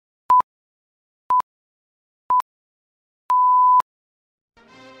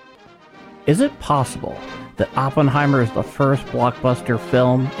Is it possible that Oppenheimer is the first blockbuster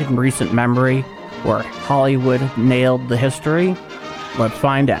film in recent memory where Hollywood nailed the history? Let's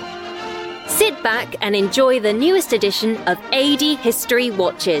find out. Sit back and enjoy the newest edition of AD History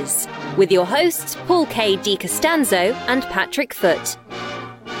Watches with your hosts Paul K. DiCostanzo and Patrick Foote.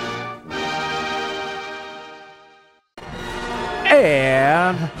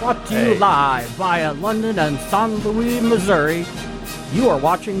 And brought to you live via London and San Luis, Missouri, you are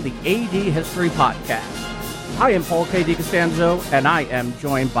watching the AD History Podcast. I am Paul K. DiCostanzo, and I am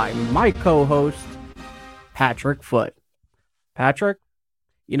joined by my co-host, Patrick Foote. Patrick,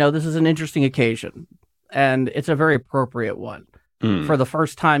 you know, this is an interesting occasion, and it's a very appropriate one. For the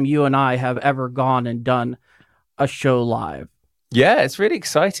first time you and I have ever gone and done a show live. Yeah, it's really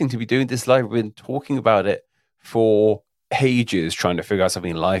exciting to be doing this live. We've been talking about it for ages, trying to figure out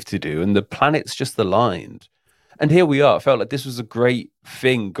something live to do, and the planets just aligned. And here we are. I felt like this was a great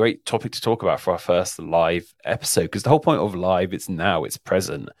thing, great topic to talk about for our first live episode, because the whole point of live, it's now, it's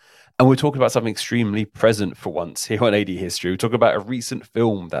present. And we're talking about something extremely present for once here on AD History. We're talking about a recent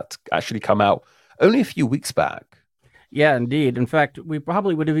film that's actually come out only a few weeks back. Yeah, indeed. In fact, we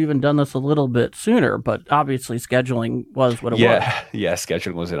probably would have even done this a little bit sooner, but obviously scheduling was what it was. Yeah,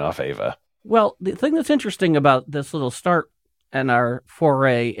 scheduling was in our favor. Well, the thing that's interesting about this little start and our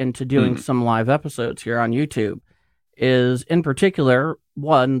foray into doing some live episodes here on YouTube is, in particular,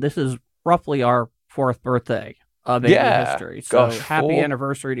 one, this is roughly our 4th birthday of AD History. So happy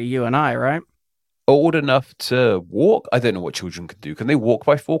anniversary to you and I, right? Old enough to walk? I don't know what children can do. Can they walk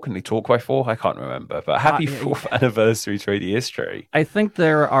by 4? Can they talk by 4? I can't remember. But happy 4th anniversary to AD History. I think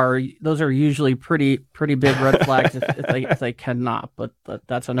those are usually pretty big red flags if they cannot. But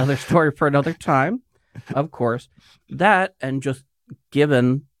that's another story for another time, of course. That, and just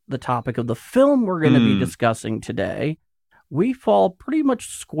given the topic of the film we're going to be discussing today, we fall pretty much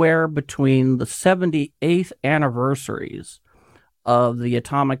square between the 78th anniversaries of the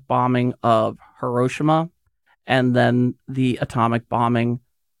atomic bombing of Hiroshima and then the atomic bombing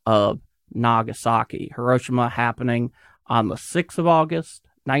of Nagasaki. Hiroshima happening on the 6th of August,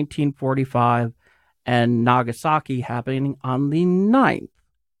 1945, and Nagasaki happening on the 9th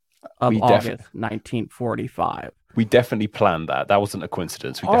of August, 1945. We definitely planned that. That wasn't a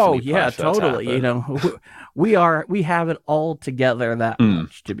coincidence. We Totally. You know, we have it all together that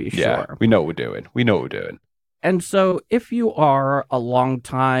much, to be sure. Yeah, we know what we're doing. And so if you are a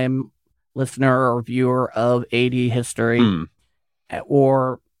long-time listener or viewer of AD History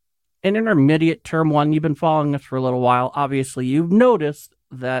or an intermediate term one, you've been following us for a little while, obviously you've noticed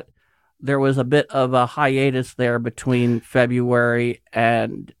that there was a bit of a hiatus there between February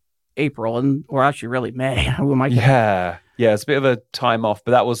and April, or actually really May. Yeah, it's a bit of a time off,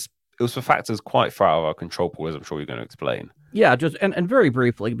 but it was for factors quite far out of our control, Paul, as I'm sure you're going to explain. Yeah, just and very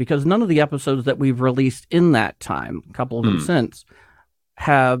briefly, because none of the episodes that we've released in that time, a couple of them since,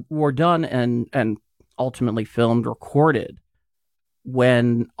 were done and ultimately filmed, recorded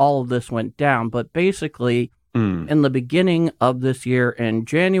when all of this went down. But basically, in the beginning of this year, in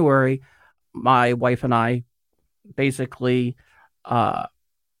January, my wife and I basically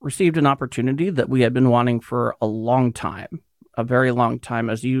received an opportunity that we had been wanting for a long time, a very long time,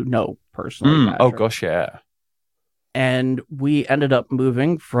 as you know personally. Oh, gosh, yeah. And we ended up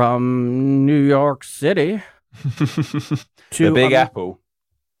moving from New York City to the Big Apple,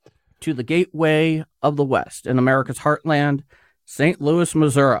 to the gateway of the West in America's heartland, St. Louis,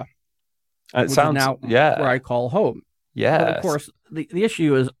 Missouri. It sounds now where I call home. Yeah. But of course, the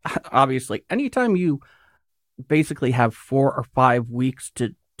issue is obviously anytime you basically have 4 or 5 weeks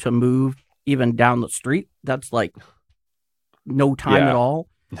to move even down the street, that's like no time at all.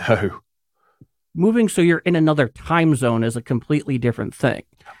 No. Moving so you're in another time zone is a completely different thing.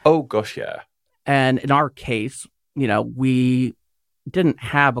 Oh, gosh, yeah. And in our case, you know, we didn't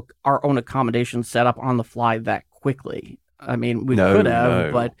have our own accommodation set up on the fly that quickly. I mean, we could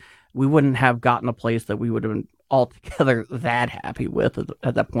have, but we wouldn't have gotten a place that we would have been altogether that happy with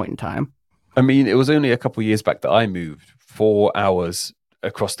at that point in time. I mean, it was only a couple of years back that I moved 4 hours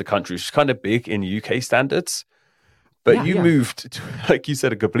across the country, which is kind of big in UK standards. But you moved to, like you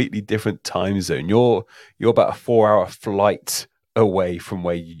said, a completely different time zone. You're about a 4-hour flight away from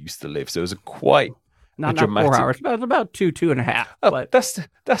where you used to live. So it was quite not dramatic. 4 hours. It's about 2.5. But that's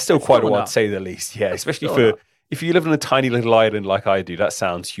still quite a while, to say the least. Yeah, especially if you live on a tiny little island like I do. That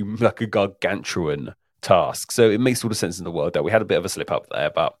sounds like a gargantuan task. So it makes all the sense in the world that we had a bit of a slip up there.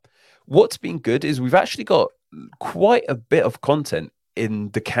 But what's been good is we've actually got quite a bit of content in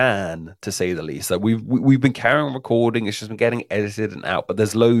the can, to say the least. Like we've been carrying on recording. It's just been getting edited and out, but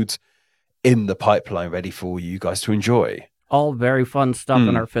there's loads in the pipeline ready for you guys to enjoy. all very fun stuff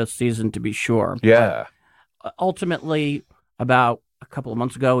in our 5th season, to be sure. Yeah. But ultimately, about a couple of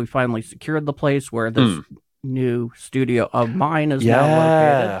months ago, we finally secured the place where this new studio of mine is now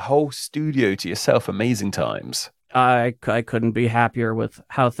located. Yeah, whole studio to yourself. Amazing times. I couldn't be happier with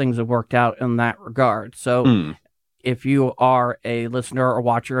how things have worked out in that regard. So if you are a listener or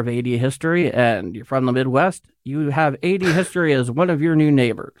watcher of AD History and you're from the Midwest, you have AD History as one of your new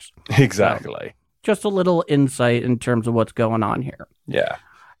neighbors. Exactly. So, just a little insight in terms of what's going on here. Yeah.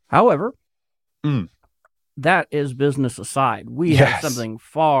 However, that is business aside. We have something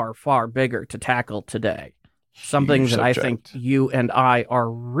far, far bigger to tackle today. Something that I think you and I are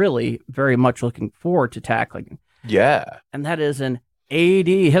really very much looking forward to tackling. Yeah. And that is an AD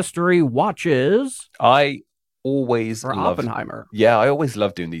History Watches. I always for love Oppenheimer. Yeah, I always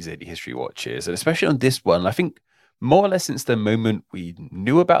love doing these AD History Watches, and especially on this one. I think more or less since the moment we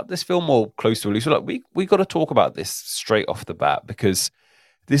knew about this film or close to release, we're like, we got to talk about this straight off the bat, because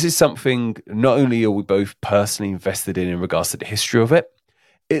this is something not only are we both personally invested in regards to the history of it,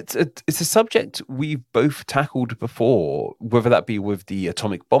 it's a subject we've both tackled before, whether that be with the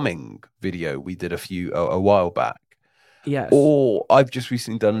atomic bombing video we did a while back. Yes. Or I've just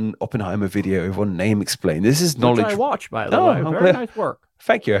recently done an Oppenheimer video over on Name Explain. This is knowledge. Which I watched, by the way. Very nice work.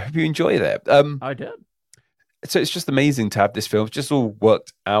 Thank you. I hope you enjoy that. I did. So it's just amazing to have this film. It's just all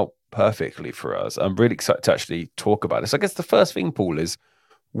worked out perfectly for us. I'm really excited to actually talk about this. I guess the first thing, Paul, is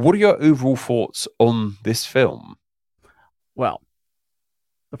what are your overall thoughts on this film? Well,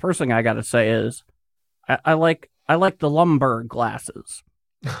 the first thing I got to say is I like the Lumberg glasses.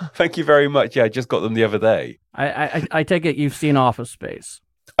 Thank you very much. Yeah, I just got them the other day. I take it you've seen Office Space.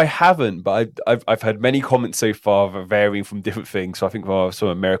 I haven't, but I've had many comments so far varying from different things. So I think some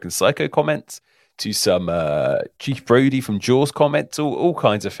American Psycho comments to some Chief Brody from Jaws comments, all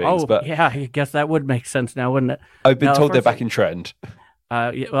kinds of things. Oh, but yeah, I guess that would make sense now, wouldn't it? I've been told they're back in trend.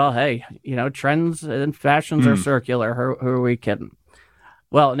 Well, hey, trends and fashions are circular. Who are we kidding?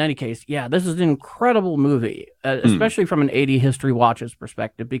 Well, in any case, yeah, this is an incredible movie, especially from an AD History Watches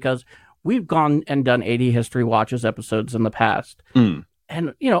perspective, because we've gone and done AD History Watches episodes in the past.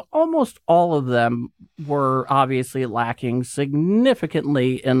 And, almost all of them were obviously lacking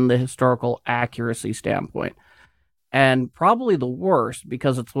significantly in the historical accuracy standpoint. And probably the worst,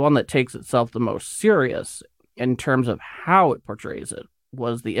 because it's the one that takes itself the most serious in terms of how it portrays it,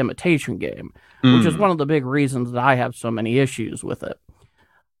 was The Imitation Game, which is one of the big reasons that I have so many issues with it.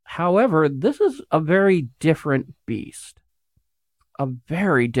 However, this is a very different beast. A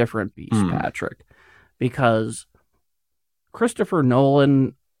very different beast, Patrick, because Christopher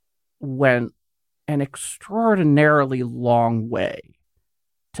Nolan went an extraordinarily long way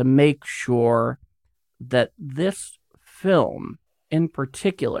to make sure that this film in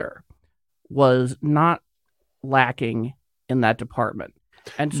particular was not lacking in that department.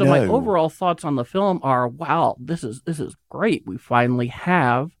 And so my overall thoughts on the film are, wow, this is great. We finally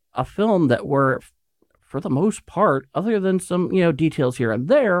have a film that we're, for the most part, other than some, details here and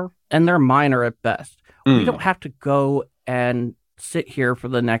they're minor at best. We don't have to go and sit here for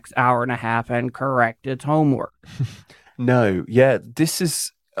the next hour and a half and correct its homework. No, yeah,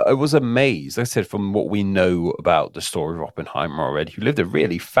 I was amazed, like I said, from what we know about the story of Oppenheimer already, who lived a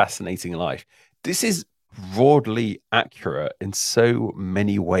really fascinating life. This is broadly accurate in so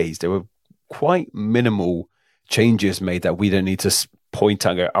many ways. There were quite minimal changes made that we don't need to point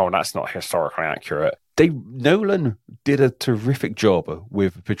out and go, oh, that's not historically accurate. Nolan did a terrific job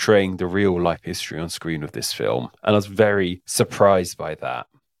with portraying the real life history on screen of this film, and I was very surprised by that.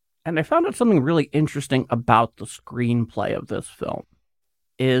 And I found out something really interesting about the screenplay of this film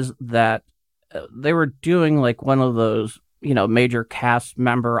is that they were doing like one of those, major cast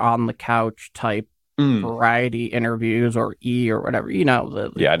member on the couch type variety interviews or or whatever,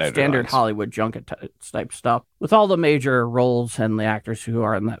 the standard Hollywood junket type stuff with all the major roles and the actors who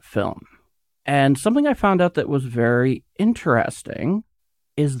are in that film. And something I found out that was very interesting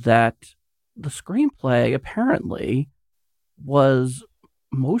is that the screenplay apparently was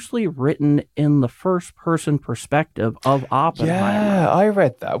mostly written in the first-person perspective of Oppenheimer. Yeah, I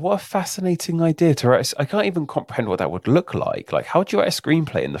read that. What a fascinating idea to write. I can't even comprehend what that would look like. Like, how would you write a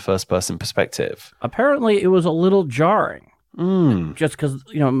screenplay in the first-person perspective? Apparently, it was a little jarring. Just because,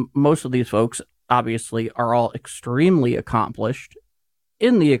 most of these folks obviously are all extremely accomplished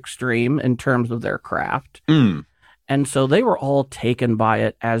in the extreme in terms of their craft. And so they were all taken by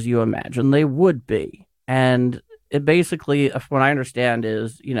it, as you imagine they would be. And it basically, what I understand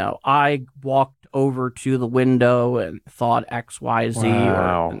is, I walked over to the window and thought X, Y, Z,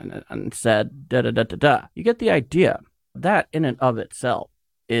 and said da-da-da-da-da. You get the idea. That in and of itself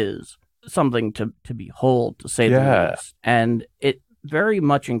is something to behold, to say the Yeah. least. And it very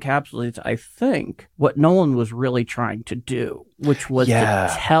much encapsulates, I think, what Nolan was really trying to do, which was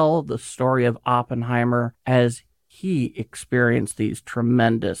to tell the story of Oppenheimer as he experienced these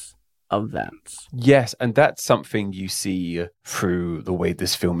tremendous events. Yes, and that's something you see through the way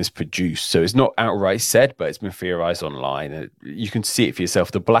this film is produced. So it's not outright said, but it's been theorized online. And you can see it for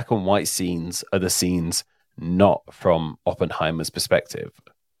yourself. The black and white scenes are the scenes not from Oppenheimer's perspective.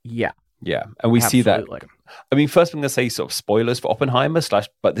 Yeah. Yeah, and we Absolutely. see that. I mean, first I'm going to say sort of spoilers for Oppenheimer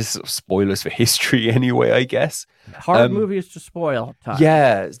but this is sort of spoilers for history anyway, I guess. Hard movies to spoil.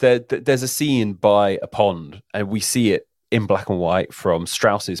 Yeah, there's a scene by a pond, and we see it in black and white from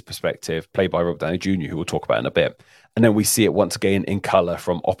Strauss's perspective, played by Robert Downey Jr., who we'll talk about in a bit. And then we see it once again in color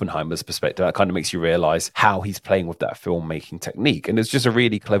from Oppenheimer's perspective. That kind of makes you realize how he's playing with that filmmaking technique. And it's just a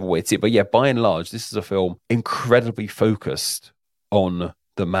really clever way to see it. But yeah, by and large, this is a film incredibly focused on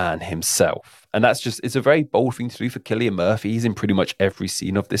the man himself. And it's a very bold thing to do for Cillian Murphy. He's in pretty much every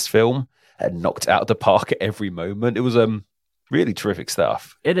scene of this film and knocked it out of the park at every moment. It was really terrific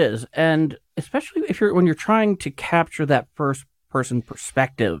stuff. It is. And especially when you're trying to capture that first person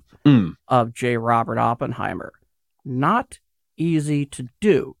perspective of J. Robert Oppenheimer, not easy to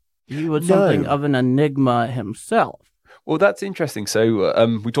do. He was something of an enigma himself. Well, that's interesting.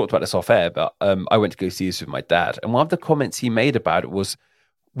 So we talked about this off air, but I went to go see this with my dad. And one of the comments he made about it was,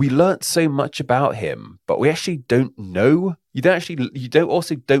 we learnt so much about him, but we actually don't know. You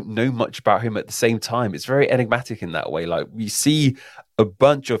don't know much about him at the same time. It's very enigmatic in that way. Like, we see a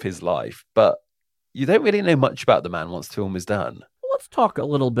bunch of his life, but you don't really know much about the man once the film is done. Let's talk a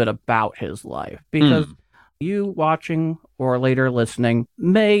little bit about his life, because you watching or later listening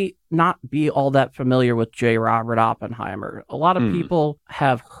may not be all that familiar with J. Robert Oppenheimer. A lot of people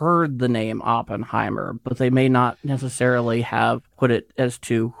have heard the name Oppenheimer, but they may not necessarily have put it as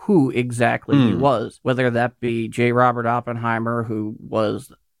to who exactly he was, whether that be J. Robert Oppenheimer, who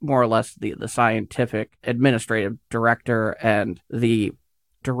was more or less the scientific administrative director and the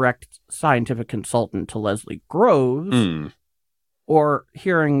direct scientific consultant to Leslie Groves, or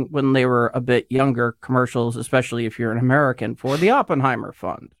hearing when they were a bit younger commercials, especially if you're an American, for the Oppenheimer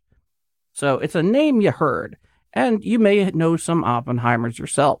Fund. So it's a name you heard, and you may know some Oppenheimers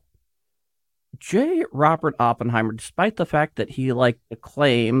yourself. J. Robert Oppenheimer, despite the fact that he liked to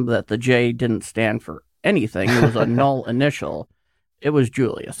claim that the J didn't stand for anything, it was a null initial, it was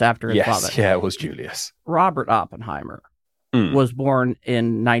Julius after his father. Yeah, it was Julius. Robert Oppenheimer was born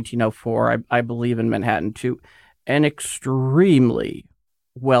in 1904, I believe, in Manhattan, to an extremely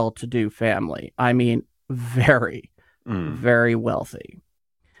well-to-do family. I mean, very, very wealthy.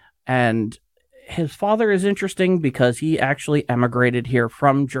 And his father is interesting because he actually emigrated here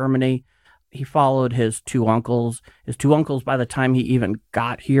from Germany. He followed his two uncles. His two uncles, by the time he even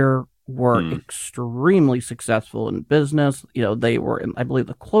got here, were extremely successful in business. You know, they were in, I believe,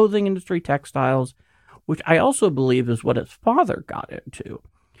 the clothing industry, textiles, which I also believe is what his father got into.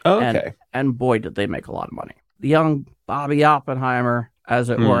 Okay. And boy, did they make a lot of money. The young Bobby Oppenheimer, as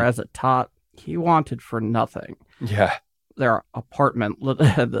it were, as it taught, he wanted for nothing. Yeah. Their apartment,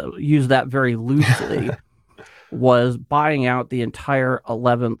 use that very loosely, was buying out the entire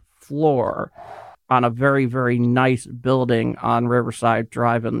 11th floor on a very, very nice building on Riverside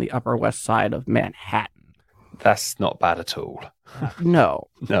Drive in the Upper West Side of Manhattan. That's not bad at all. No.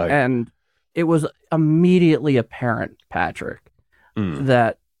 And it was immediately apparent, Patrick,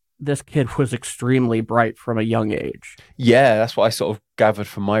 that this kid was extremely bright from a young age. Yeah, that's what I sort of gathered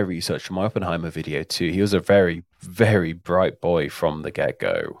from my research from my Oppenheimer video too. He was a very, very bright boy from the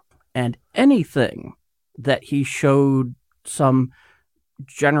get-go. And anything that he showed some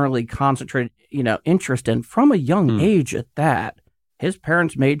generally concentrated, interest in from a young age at that, his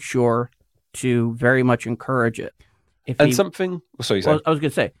parents made sure to very much encourage it. I was going to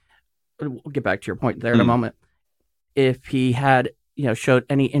say, we'll get back to your point there in a moment. If he had showed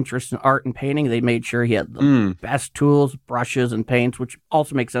any interest in art and painting, they made sure he had the best tools, brushes, and paints, which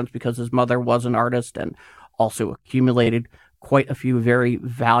also makes sense because his mother was an artist and also accumulated quite a few very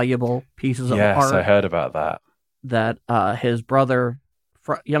valuable pieces of art. Yes, I heard about that. That his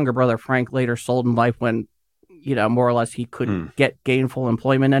younger brother Frank later sold in life when, more or less he couldn't get gainful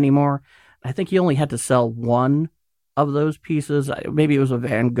employment anymore. I think he only had to sell one of those pieces. Maybe it was a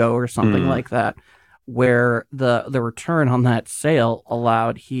Van Gogh or something like that, where the return on that sale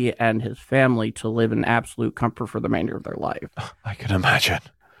allowed he and his family to live in absolute comfort for the remainder of their life. I can imagine.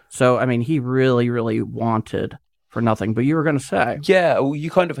 So, I mean, he really, really wanted for nothing. But you were going to say. Yeah, well,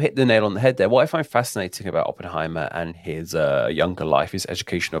 you kind of hit the nail on the head there. What I find fascinating about Oppenheimer and his younger life, his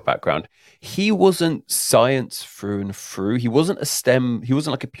educational background, he wasn't science through and through. He wasn't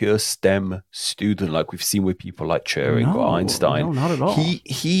like a pure STEM student like we've seen with people like Turing or Einstein. No, not at all.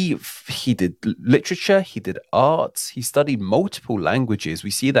 He did literature, he did arts, he studied multiple languages.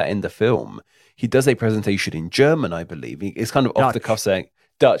 We see that in the film. He does a presentation in German, I believe. It's kind of off the cuff saying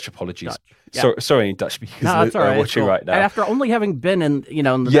Dutch. Apologies. Dutch. Yeah. Sorry, Dutch speakers right. watching right now. And after only having been in the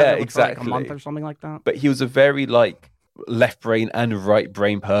Netherlands for like a month or something like that. But he was a very left brain and right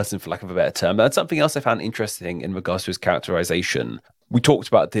brain person, for lack of a better term. That's something else I found interesting in regards to his characterization. We talked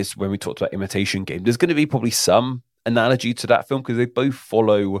about this when we talked about Imitation Game. There's going to be probably some analogy to that film because they both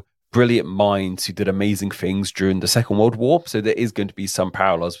follow brilliant minds who did amazing things during the Second World War. So there is going to be some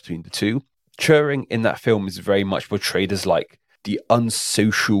parallels between the two. Turing in that film is very much portrayed as like the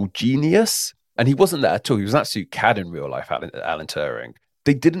unsocial genius. And he wasn't that at all. He was an absolute cad in real life, Alan Turing.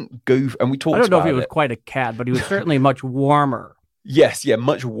 They didn't go, and we talked about it. I don't know if he was quite a cad, but he was certainly much warmer. Yes, yeah,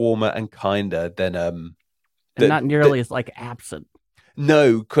 much warmer and kinder than... and not nearly as like absent.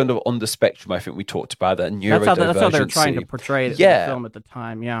 No, kind of on the spectrum. I think we talked about that. That's how they're trying to portray it in the film at the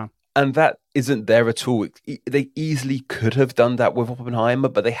time, yeah. And that isn't there at all. They easily could have done that with Oppenheimer,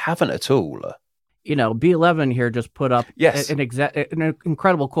 but they haven't at all. You know, B11 here just put up an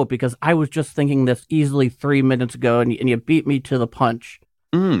incredible quote because I was just thinking this easily 3 minutes ago, and you beat me to the punch,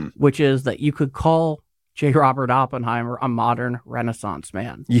 which is that you could call J. Robert Oppenheimer a modern Renaissance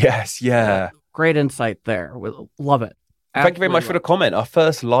man. Yes, yeah. Great insight there. Love it. Thank you very much for the comment. Our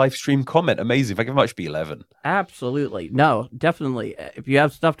first live stream comment. Amazing. Thank you very much, B11. Absolutely. No, definitely. If you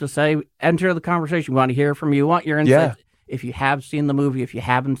have stuff to say, enter the conversation. We want to hear from you. We want your insights. Yeah. If you have seen the movie, if you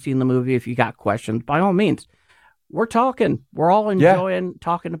haven't seen the movie, if you got questions, by all means, we're talking. We're all enjoying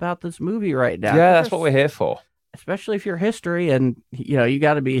talking about this movie right now. Yeah, that's what we're here for. Especially if you're history and, you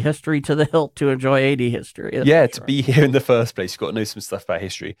got to be history to the hilt to enjoy AD history. To be here in the first place, you've got to know some stuff about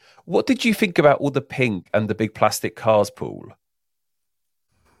history. What did you think about all the pink and the big plastic cars, Paul?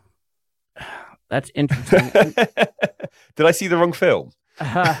 That's interesting. Did I see the wrong film?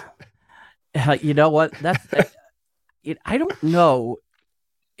 You know what? I don't know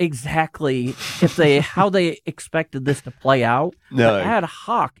exactly how they expected this to play out. No. But ad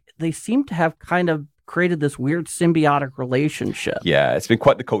hoc, they seem to have kind of created this weird symbiotic relationship. Yeah, it's been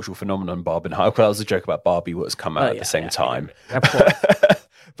quite the cultural phenomenon, Barbenheimer. That was a joke about Barbie, what has come out at the same time. Of course.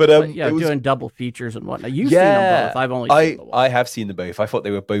 but doing double features and whatnot. You've seen them both. I've only seen them both. I have seen them both. I thought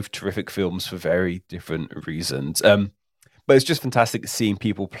they were both terrific films for very different reasons. But it's just fantastic seeing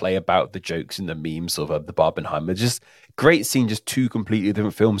people play about the jokes and the memes of the Barbenheimer. Just great seeing just two completely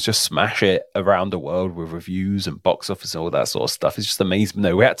different films just smash it around the world with reviews and box office and all that sort of stuff. It's just amazing.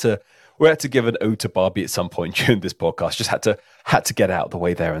 No, we had to give an ode to Barbie at some point during this podcast. Just had to get out of the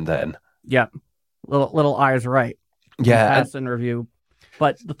way there and then. Yeah, little eyes right. Yeah, pass in review.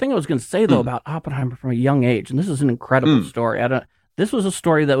 But the thing I was going to say though about Oppenheimer from a young age, and this is an incredible story. This was a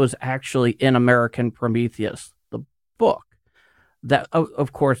story that was actually in American Prometheus, the book. That,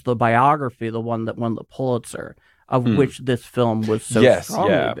 of course, the biography, the one that won the Pulitzer, of which this film was so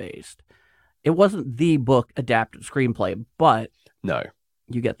strongly based. It wasn't the book adapted screenplay, but no,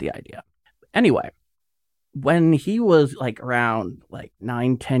 you get the idea. Anyway, when he was around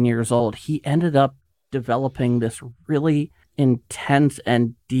 9-10 years old, he ended up developing this really intense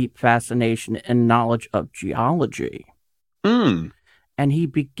and deep fascination and knowledge of geology. And he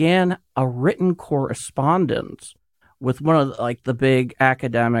began a written correspondence with one of the big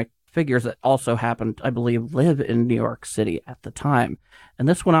academic figures that also happened, I believe, live in New York City at the time. And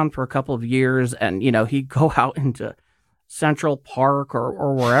this went on for a couple of years, and, he'd go out into Central Park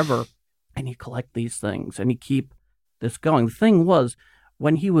or wherever, and he'd collect these things, and he'd keep this going. The thing was,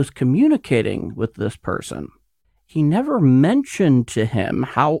 when he was communicating with this person, he never mentioned to him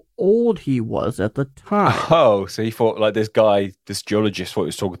how old he was at the time. Oh, so he thought, this guy, this geologist, thought he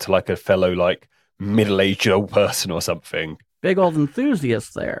was talking to a fellow, middle-aged old person or something. Big old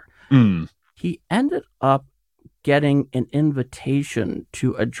enthusiast there. He ended up getting an invitation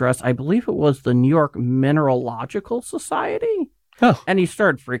to address, I believe it was the New York Mineralogical Society. Oh. And he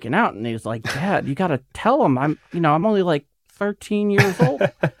started freaking out, and he's like, Dad, you got to tell him I'm only 13 years old.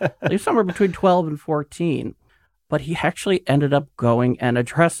 Somewhere between 12 and 14. But he actually ended up going and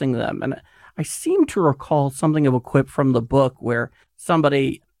addressing them. And I seem to recall something of a quip from the book where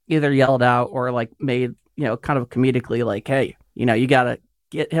somebody either yelled out or made, kind of comedically hey, you got to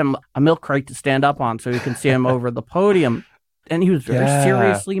get him a milk crate to stand up on so you can see him over the podium. And he was very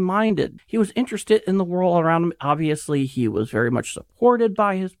seriously minded. He was interested in the world around him. Obviously, he was very much supported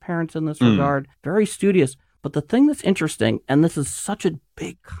by his parents in this regard, very studious. But the thing that's interesting, and this is such a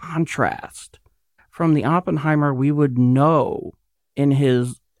big contrast from the Oppenheimer we would know in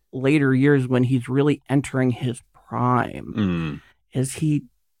his later years when he's really entering his prime, is he,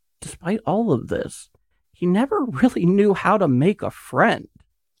 despite all of this, he never really knew how to make a friend.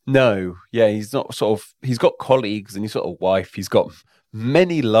 No, yeah, he's not he's got colleagues and he's got a wife. He's got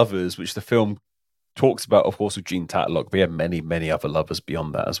many lovers, which the film talks about, of course, with Jean Tatlock. But he had many, many other lovers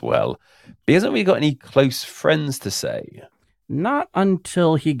beyond that as well. But he hasn't really got any close friends to say. Not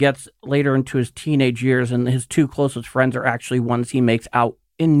until he gets later into his teenage years, and his two closest friends are actually ones he makes out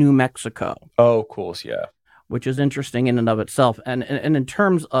in New Mexico. Oh, of course, yeah. Which is interesting in and of itself. And in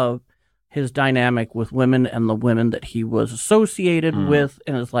terms of his dynamic with women and the women that he was associated with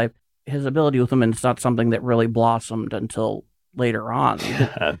in his life, his ability with women is not something that really blossomed until later on.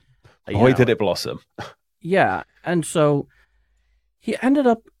 Boy, did it blossom. Yeah. And so he ended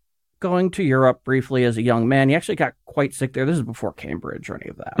up going to Europe briefly as a young man. He actually got quite sick there. This is before Cambridge or any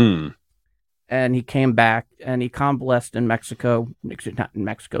of that. And he came back and he convalesced in Mexico. Not in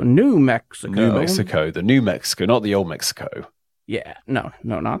Mexico, New Mexico. New Mexico, the New Mexico, not the old Mexico. Yeah, no,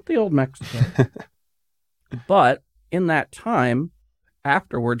 not the old Mexico. But in that time,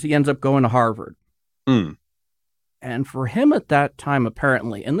 afterwards, he ends up going to Harvard. And for him at that time,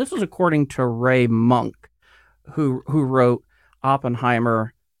 apparently, and this is according to Ray Monk, who wrote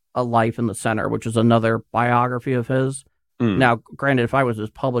Oppenheimer, A Life in the Center, which is another biography of his. Now, granted, if I was his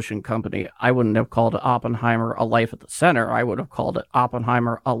publishing company, I wouldn't have called it Oppenheimer, A Life at the Center. I would have called it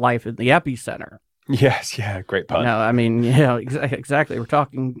Oppenheimer, A Life in the Epicenter. Yes, yeah, great pun. No, I mean, yeah, exactly. We're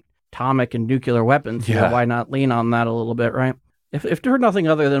talking atomic and nuclear weapons. Yeah. So why not lean on that a little bit, right? If for nothing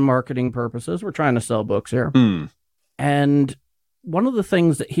other than marketing purposes, we're trying to sell books here. And one of the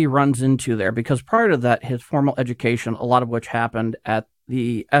things that he runs into there, because prior to that, his formal education, a lot of which happened at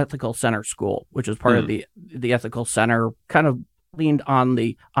the Ethical Center School, which is part of the Ethical Center, kind of leaned on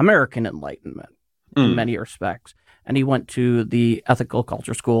the American Enlightenment in many respects. And he went to the Ethical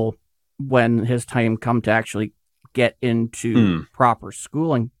Culture School when his time come to actually get into proper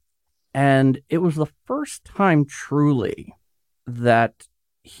schooling. And it was the first time truly that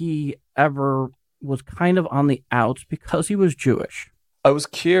he ever was kind of on the outs because he was Jewish. I was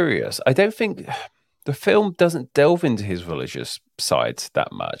curious. I don't think the film doesn't delve into his religious side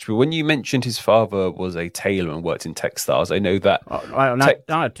that much. But when you mentioned his father was a tailor and worked in textiles, I know that...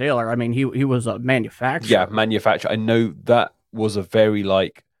 not a tailor. I mean, he was a manufacturer. Yeah, manufacturer. I know that was a very,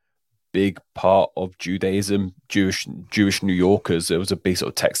 big part of Judaism, Jewish New Yorkers. There was a big sort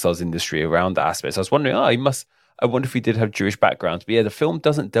of textiles industry around that aspect. So I was wondering, I wonder if he did have Jewish background. But yeah, the film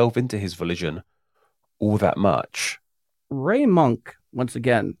doesn't delve into his religion all that much. Ray Monk, once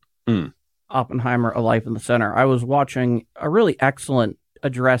again, Oppenheimer, A Life in the Center. I was watching a really excellent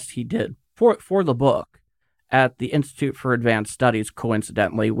address he did for the book at the Institute for Advanced Studies,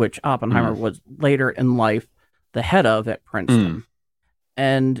 coincidentally, which Oppenheimer was later in life the head of at Princeton.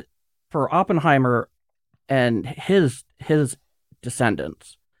 And for Oppenheimer and his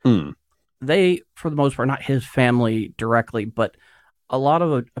descendants, they, for the most part, not his family directly, but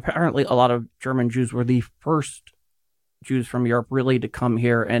apparently a lot of German Jews were the first Jews from Europe really to come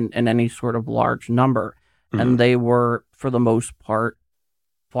here in any sort of large number. And they were, for the most part,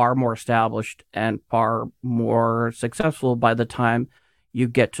 far more established and far more successful by the time you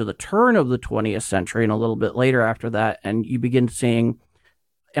get to the turn of the 20th century and a little bit later after that, and you begin seeing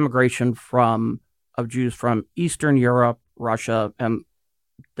immigration of Jews from Eastern Europe, Russia, and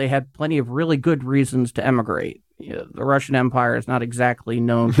they had plenty of really good reasons to emigrate. The Russian Empire is not exactly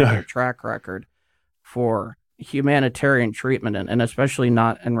known for their track record for humanitarian treatment, and especially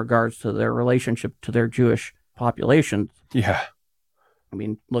not in regards to their relationship to their Jewish populations. Yeah. I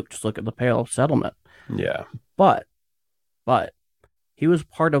mean, just look at the Pale Settlement. Yeah. But he was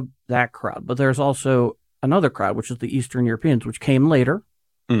part of that crowd. But there's also another crowd, which is the Eastern Europeans, which came later.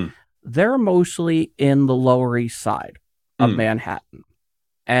 They're mostly in the Lower East Side of Manhattan,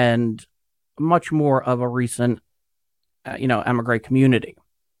 and much more of a recent, emigre community.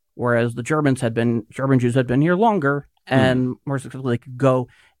 Whereas the German Jews had been here longer and more successfully, they could go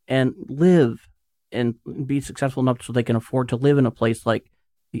and live and be successful enough so they can afford to live in a place like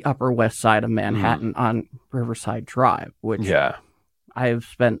the Upper West Side of Manhattan on Riverside Drive, which I have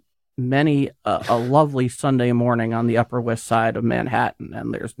spent many a lovely Sunday morning on the Upper West Side of Manhattan,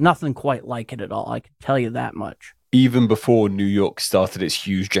 and there's nothing quite like it at all. I can tell you that much. Even before New York started its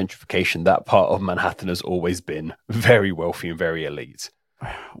huge gentrification, that part of Manhattan has always been very wealthy and very elite.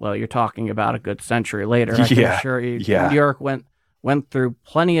 Well, you're talking about a good century later. I can assure you, New York went through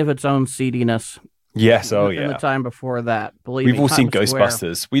plenty of its own seediness Yes, oh in the yeah. time before that. Believe We've me, all seen Times Square,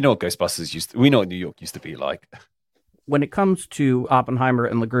 Ghostbusters. We know what Ghostbusters we know what New York used to be like. when it comes to Oppenheimer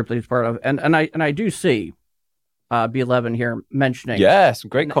and the group that he's part of, and I do see B11 here mentioning, Yeah, some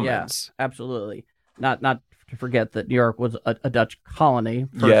great yeah, comments. absolutely. Not to forget that New York was a Dutch colony.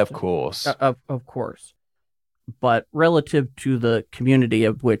 First, Yeah, of course. Of course. But relative to the community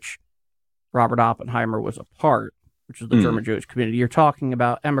of which Robert Oppenheimer was a part, which is the German Jewish community, you're talking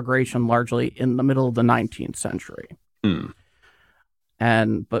about emigration largely in the middle of the 19th century.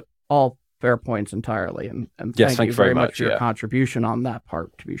 But all fair points entirely. And Yes, thank you very much for your contribution on that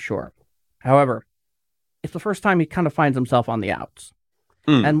part, to be sure. However, it's the first time he kind of finds himself on the outs.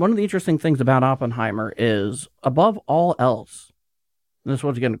 And one of the interesting things about Oppenheimer is, above all else, and this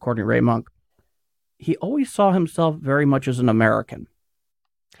was again according to Ray Monk, he always saw himself very much as an American.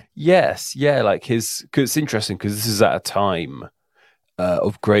 Yes, yeah, like cause it's interesting because this is at a time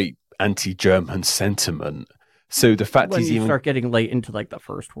of great anti-German sentiment. So the fact when he's you even start getting late into like the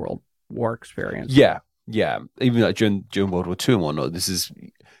First World War experience. Yeah, even like during World War II and whatnot.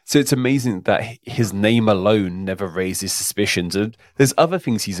 So it's amazing that his name alone never raises suspicions. And there's other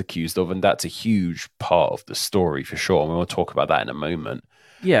things he's accused of, and that's a huge part of the story for sure. And we'll talk about that in a moment.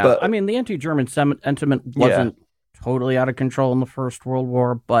 Yeah, but, I mean, the anti-German sentiment wasn't totally out of control in the First World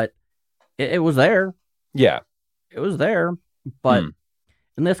War, but it was there. Yeah. It was there. But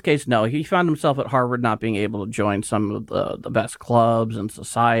in this case, no. He found himself at Harvard not being able to join some of the best clubs and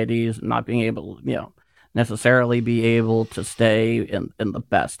societies, and not being able to, necessarily be able to stay in the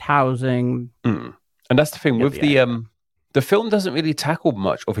best housing. And that's the thing with the film doesn't really tackle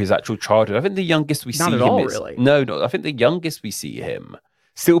much of his actual childhood. I think the youngest we see him is really. No, I think the youngest we see him,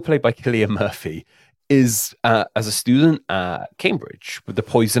 still played by Cillian Murphy, is as a student at Cambridge with the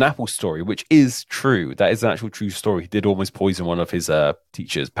poison apple story, which is true. That is an actual true story. He did almost poison one of his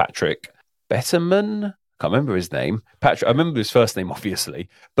teachers, Patrick Betterman. Can't remember his name. Patrick. I remember his first name, obviously,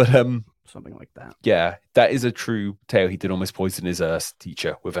 but something like that. Yeah, that is a true tale. He did almost poison his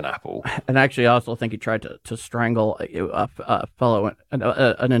teacher with an apple. And actually, I also think he tried to strangle a fellow,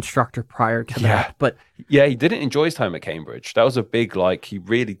 an instructor prior to that. But yeah, he didn't enjoy his time at Cambridge. That was a big, he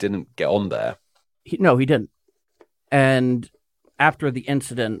really didn't get on there. He didn't. And after the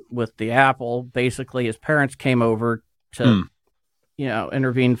incident with the apple, basically his parents came over to,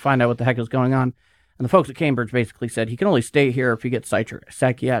 intervene, find out what the heck is going on. And the folks at Cambridge basically said he can only stay here if he gets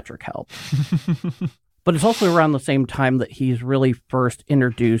psychiatric help. But it's also around the same time that he's really first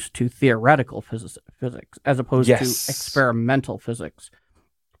introduced to theoretical physics as opposed to experimental physics,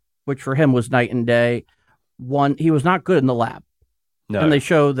 which for him was night and day. One, he was not good in the lab. No. And they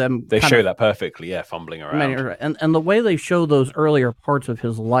show them. They show that perfectly, fumbling around. And the way they show those earlier parts of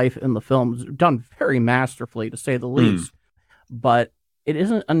his life in the film is done very masterfully, to say the least. But it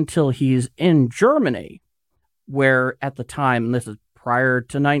isn't until he's in Germany, where at the time, and this is prior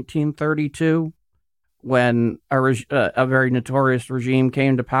to 1932, when a very notorious regime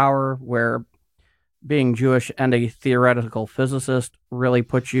came to power, where being Jewish and a theoretical physicist really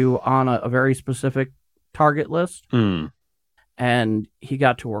puts you on a very specific target list. And he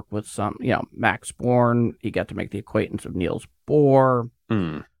got to work with some, Max Born. He got to make the acquaintance of Niels Bohr.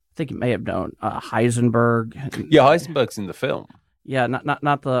 I think he may have known Heisenberg. Yeah, Heisenberg's in the film. Yeah,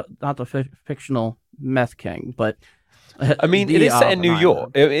 not the fictional meth king, but I mean, it is set in New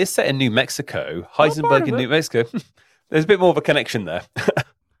York. It is set in New Mexico. Heisenberg in New Mexico. There's a bit more of a connection there.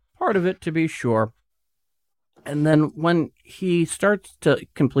 Part of it, to be sure. And then when he starts to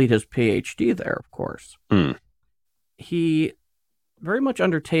complete his PhD there, of course, he very much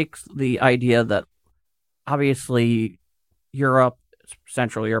undertakes the idea that obviously Europe,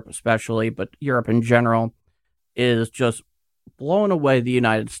 Central Europe especially, but Europe in general, is just blowing away the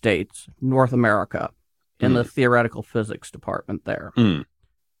United States, North America, in the theoretical physics department there.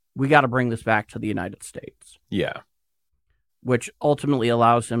 We got to bring this back to the United States. Yeah. Which ultimately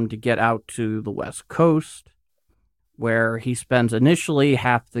allows him to get out to the West Coast, where he spends initially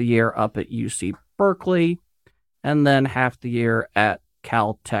half the year up at UC Berkeley, and then half the year at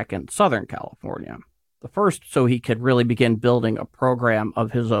Caltech in Southern California. The first so he could really begin building a program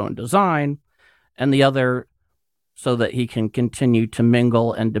of his own design, and the other so that he can continue to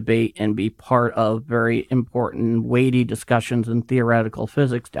mingle and debate and be part of very important, weighty discussions in theoretical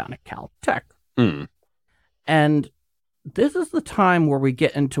physics down at Caltech. And this is the time where we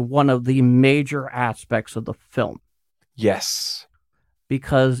get into one of the major aspects of the film. Yes.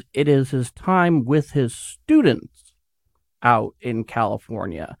 Because it is his time with his students out in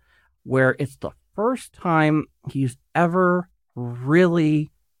California, where it's the first time he's ever really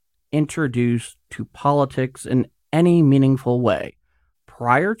introduced to politics in any meaningful way.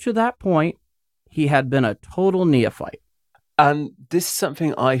 Prior to that point, he had been a total neophyte. And this is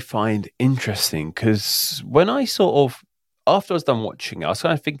something I find interesting because when I after I was done watching it, I was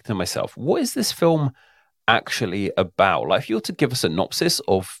kind of thinking to myself, what is this film actually about? Like, if you were to give a synopsis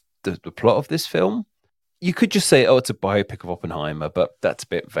of the plot of this film, you could just say, oh, it's a biopic of Oppenheimer, but that's a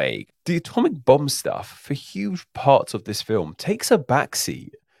bit vague. The atomic bomb stuff for huge parts of this film takes a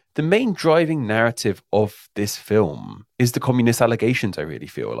backseat. The main driving narrative of this film is the communist allegations, I really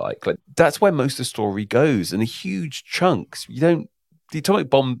feel like. That's where most of the story goes. And the huge chunks, the atomic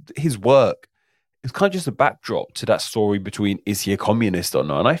bomb, his work, is kind of just a backdrop to that story between, is he a communist or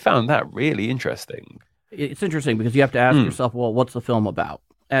not? And I found that really interesting. It's interesting because you have to ask yourself, well, what's the film about?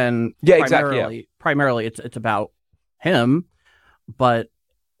 And primarily it's about him, but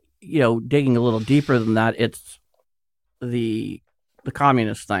digging a little deeper than that, it's the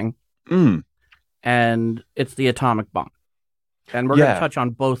communist thing, and it's the atomic bomb. And we're going to touch on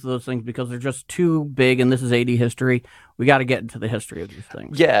both of those things because they're just too big, and this is AD history. We got to get into the history of these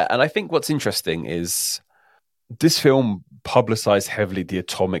things. Yeah, and I think what's interesting is this film publicized heavily the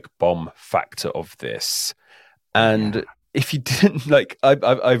atomic bomb factor of this. And if you didn't,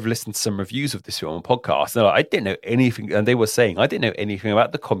 I've listened to some reviews of this film on podcasts, and I didn't know anything, and they were saying, I didn't know anything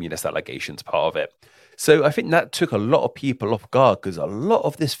about the communist allegations part of it. So I think that took a lot of people off guard because a lot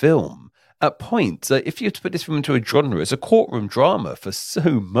of this film, at points, if you were to put this film into a genre, it's a courtroom drama for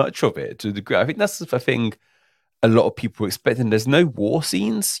so much of it to a degree. I think that's the thing a lot of people were expecting. There's no war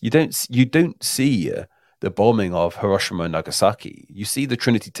scenes. You don't see the bombing of Hiroshima and Nagasaki. You see the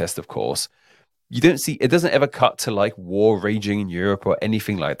Trinity test, of course. You don't see, it doesn't ever cut to war raging in Europe or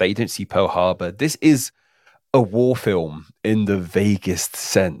anything like that. You don't see Pearl Harbor. This is a war film in the vaguest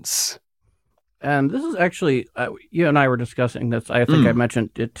sense. And this is actually, you and I were discussing this. I think I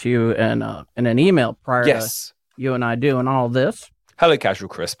mentioned it to you in an email prior to you and I doing all this. Hello, Casual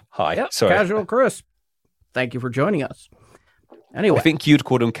Crisp. Hi. Yep, sorry. Casual Crisp. Thank you for joining us. Anyway. I think you'd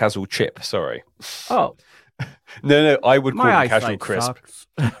call him Casual Chip. Sorry. Oh. No, I would call him Casual Crisp.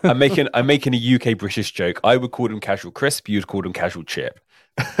 I'm making a UK British joke. I would call him Casual Crisp. You'd call him Casual Chip.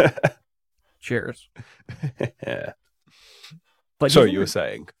 Cheers. Yeah. But sorry, you were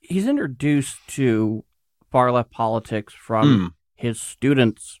saying. He's introduced to far left politics from his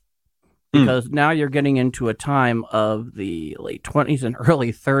students because now you're getting into a time of the late 20s and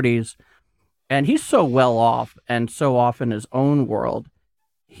early 30s, and he's so well off and so off in his own world,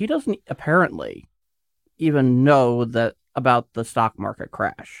 he doesn't apparently even know that about the stock market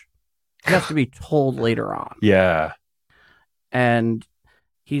crash. He has to be told later on. Yeah. And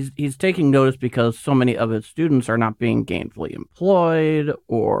he's taking notice because so many of his students are not being gainfully employed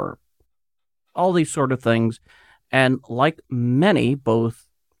or all these sort of things. And like many, both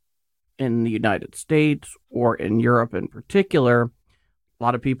in the United States or in Europe in particular, a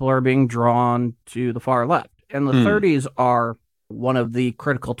lot of people are being drawn to the far left. And the 30s are one of the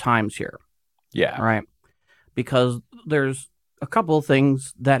critical times here. Yeah. Right. Because there's a couple of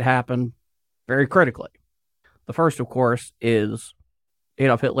things that happen very critically. The first, of course, is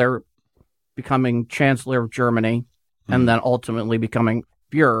Adolf Hitler becoming Chancellor of Germany and then ultimately becoming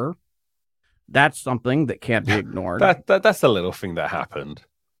Führer. That's something that can't be ignored. That's the little thing that happened.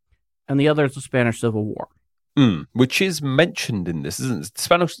 And the other is the Spanish Civil War. Which is mentioned in this, isn't it?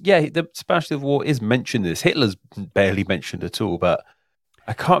 The Spanish Civil War is mentioned in this. Hitler's barely mentioned at all, but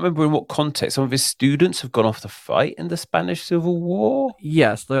I can't remember in what context. Some of his students have gone off to fight in the Spanish Civil War.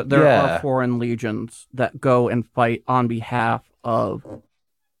 Yes, there are foreign legions that go and fight on behalf of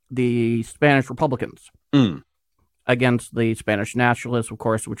the Spanish Republicans against the Spanish nationalists, of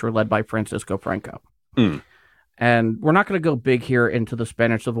course, which were led by Francisco Franco. And we're not going to go big here into the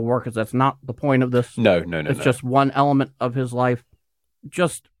Spanish Civil War because that's not the point of this. No. It's just one element of his life.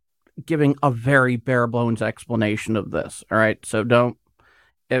 Just giving a very bare bones explanation of this. All right, so don't.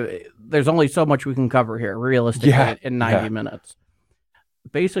 There's only so much we can cover here, realistically, in 90 minutes.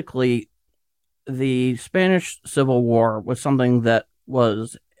 Basically, the Spanish Civil War was something that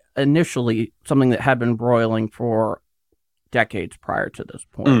was initially something that had been broiling for decades prior to this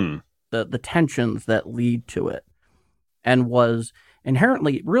point. The tensions that lead to it, and was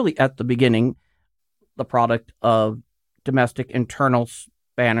inherently, really at the beginning, the product of domestic internal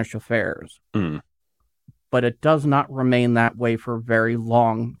Spanish affairs. But it does not remain that way for very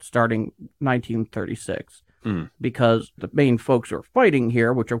long, starting 1936, because the main folks who are fighting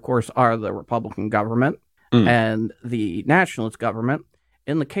here, which of course are the Republican government and the nationalist government.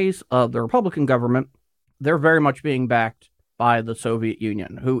 In the case of the Republican government, they're very much being backed by the Soviet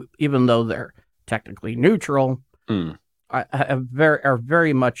Union, who, even though they're technically neutral, are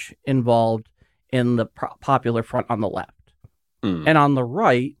very much involved in the Popular Front on the left. And on the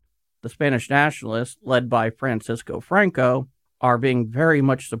right, the Spanish nationalists, led by Francisco Franco, are being very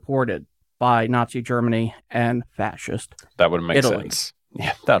much supported by Nazi Germany and fascist That would make Italy. sense.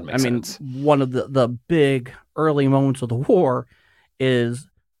 Yeah, that would make sense. One of the big early moments of the war is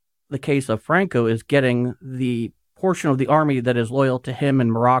the case of Franco is getting the portion of the army that is loyal to him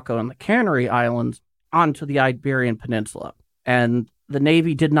in Morocco and the Canary Islands onto the Iberian Peninsula. And the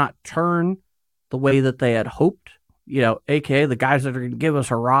Navy did not turn the way that they had hoped, aka the guys that are going to give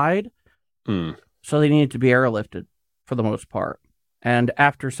us a ride. So they needed to be airlifted for the most part. And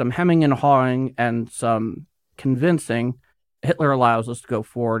after some hemming and hawing and some convincing, Hitler allows us to go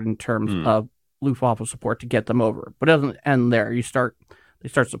forward in terms of Luftwaffe support to get them over. But it doesn't end there. They start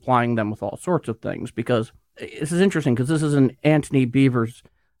supplying them with all sorts of things, because this is interesting, because this is in Antony Beevor's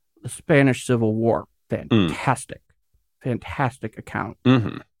The Spanish Civil War. Fantastic account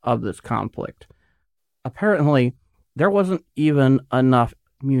of this conflict. Apparently, there wasn't even enough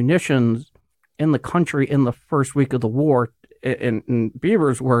munitions in the country in the first week of the war, in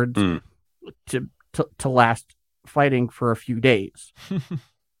Beevor's words, to last fighting for a few days.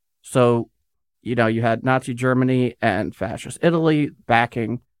 So, you had Nazi Germany and fascist Italy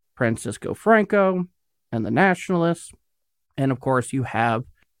backing Francisco Franco and the nationalists. And of course, you have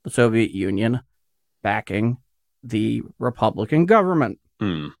the Soviet Union backing the Republican government.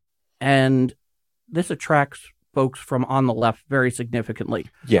 And this attracts folks from on the left very significantly,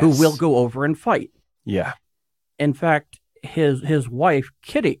 who will go over and fight. Yeah. In fact, his wife,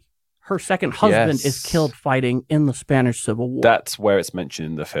 Kitty, her second husband, is killed fighting in the Spanish Civil War. That's where it's mentioned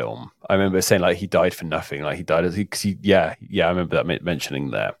in the film. I remember saying he died for nothing. He died because I remember that mentioning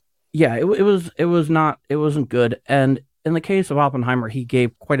there. Yeah, it wasn't good. And in the case of Oppenheimer, he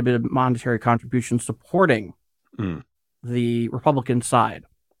gave quite a bit of monetary contribution supporting the Republican side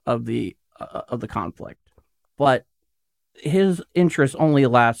of the conflict. But his interest only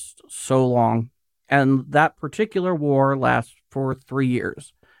lasts so long, and that particular war lasts for 3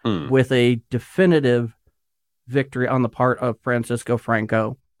 years. With a definitive victory on the part of Francisco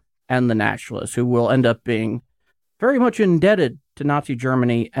Franco and the nationalists, who will end up being very much indebted to Nazi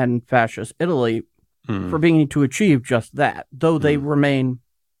Germany and fascist Italy for being able to achieve just that, though they remain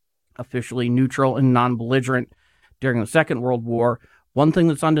officially neutral and non-belligerent during the Second World War. One thing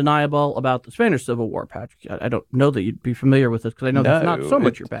that's undeniable about the Spanish Civil War, Patrick, I don't know that you'd be familiar with this, because I know that's not so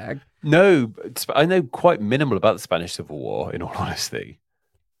much your bag. No, I know quite minimal about the Spanish Civil War, in all honesty.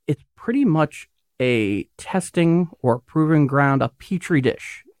 It's pretty much a testing or proving ground, a petri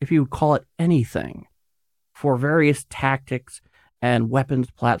dish, if you would call it anything, for various tactics and weapons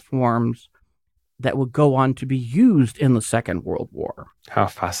platforms that would go on to be used in the Second World War. How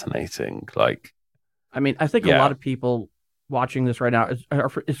fascinating. I think a lot of people watching this right now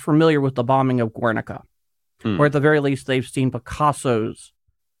is familiar with the bombing of Guernica, or at the very least, they've seen Picasso's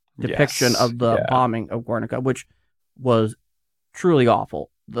depiction of the bombing of Guernica, which was truly awful.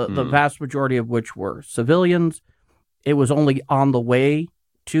 The vast majority of which were civilians. It was only on the way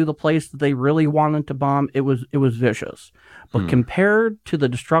to the place that they really wanted to bomb. It was vicious. But compared to the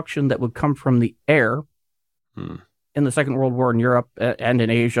destruction that would come from the air in the Second World War in Europe and in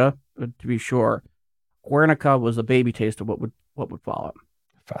Asia, to be sure, Guernica was a baby taste of what would follow.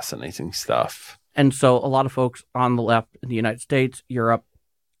 Fascinating stuff. And so a lot of folks on the left in the United States, Europe,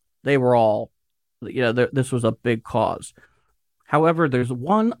 they were all, this was a big cause. However, there's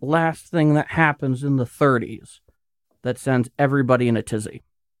one last thing that happens in the 30s that sends everybody in a tizzy.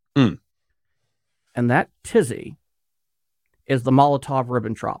 And that tizzy is the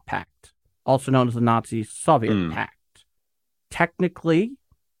Molotov-Ribbentrop Pact, also known as the Nazi-Soviet Pact. Technically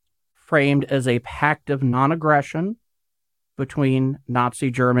framed as a pact of non-aggression between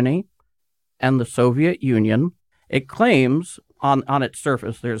Nazi Germany and the Soviet Union. It claims on its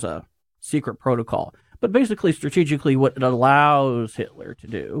surface there's a secret protocol. But basically, strategically, what it allows Hitler to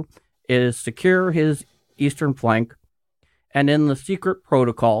do is secure his eastern flank. And in the secret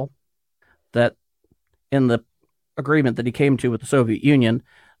protocol, that in the agreement that he came to with the Soviet Union,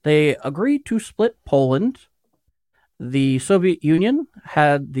 they agreed to split Poland. The Soviet Union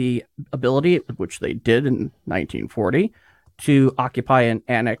had the ability, which they did in 1940, to occupy and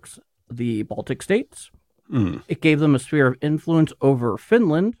annex the Baltic states. It gave them a sphere of influence over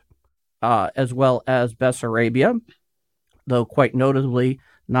Finland, as well as Bessarabia, though quite notably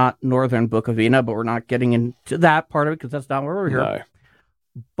not northern Bukovina, but we're not getting into that part of it because that's not where we're here. No.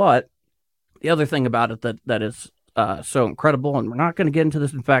 But the other thing about it that is so incredible, and we're not going to get into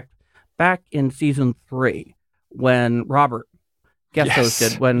this, in fact, back in season 3, when Robert guest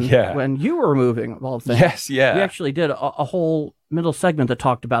hosted, when you were moving, of all things, we actually did a whole middle segment that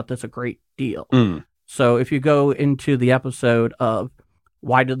talked about this a great deal. So if you go into the episode of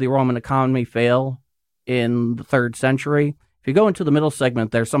why did the Roman economy fail in the 3rd century? If you go into the middle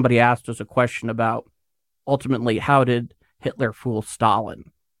segment there, somebody asked us a question about ultimately how did Hitler fool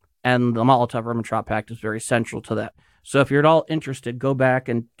Stalin? And the Molotov-Ribbentrop Pact is very central to that. So if you're at all interested, go back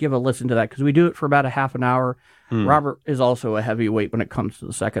and give a listen to that, because we do it for about a half an hour. Robert is also a heavyweight when it comes to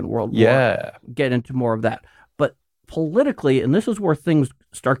the Second World War. Yeah. Get into more of that. But politically, and this is where things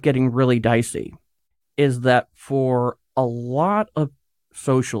start getting really dicey, is that for a lot of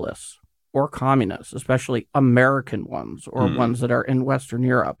socialists or communists, especially American ones or ones that are in Western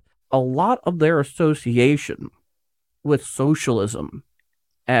Europe, a lot of their association with socialism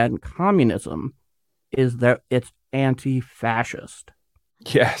and communism is that it's anti-fascist.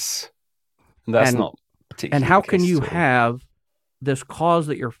 Yes. That's not particularly And how can the case you at all. have this cause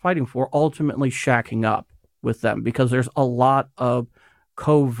that you're fighting for ultimately shacking up with them? Because there's a lot of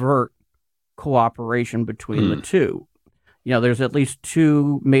covert cooperation between the two. You know, there's at least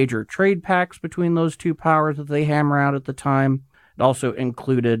 2 major trade pacts between those 2 powers that they hammer out at the time. It also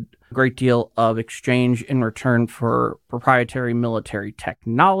included a great deal of exchange in return for proprietary military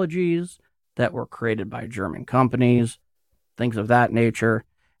technologies that were created by German companies, things of that nature.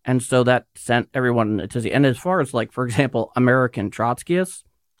 And so that sent everyone in a tizzy. And as far as, like, for example, American Trotskyists,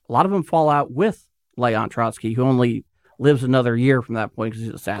 a lot of them fall out with Leon Trotsky, who only lives another year from that point because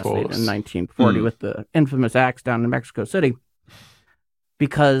he's assassinated in 1940 with the infamous axe down in Mexico City,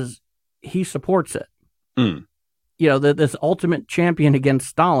 because he supports it. You know, this ultimate champion against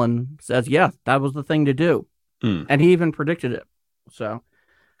Stalin says, yeah, that was the thing to do. And he even predicted it. So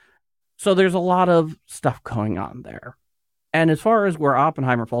there's a lot of stuff going on there. And as far as where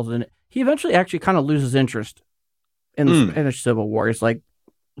Oppenheimer falls in it, he eventually actually kind of loses interest in the Spanish Civil War. He's like,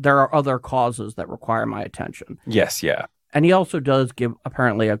 there are other causes that require my attention. Yes, yeah. And he also does give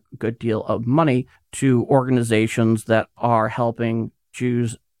apparently a good deal of money to organizations that are helping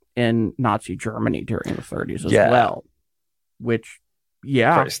Jews in Nazi Germany during the 30s as well. Which,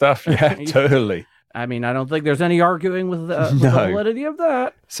 Great stuff. Yeah, totally. I mean, I don't think there's any arguing with the validity of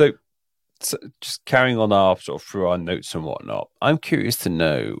that. So just carrying on our sort of through our notes and whatnot, I'm curious to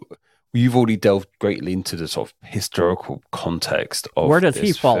know, you've already delved greatly into the sort of historical context of where does he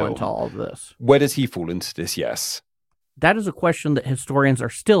this fall film. into all of this? Where does he fall into this? Yes. That is a question that historians are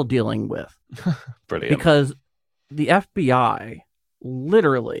still dealing with. Brilliant. Because the FBI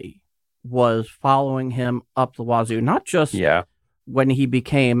literally was following him up the wazoo, not just when he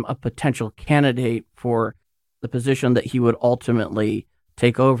became a potential candidate for the position that he would ultimately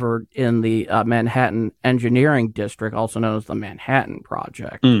take over in the Manhattan Engineering District, also known as the Manhattan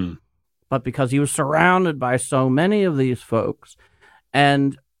Project, but because he was surrounded by so many of these folks.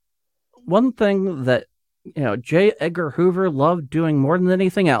 And one thing that, you know, J. Edgar Hoover loved doing more than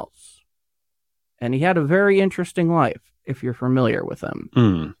anything else, and he had a very interesting life, if you're familiar with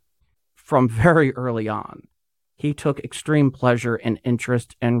him, from very early on. He took extreme pleasure and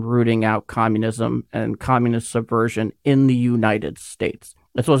interest in rooting out communism and communist subversion in the United States.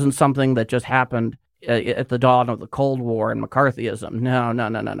 This wasn't something that just happened at the dawn of the Cold War and McCarthyism.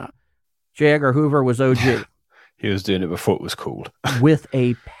 No. J. Edgar Hoover was OG. He was doing it before it was cool. With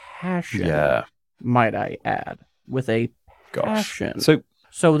a passion, might I add. With a passion.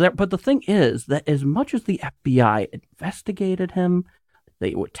 But the thing is that as much as the FBI investigated him,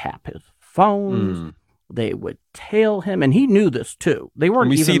 they would tap his phones, they would tail him, and he knew this too. They weren't. And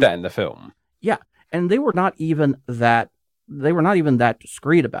we see that in the film. Yeah, and they were not even that. They were not even that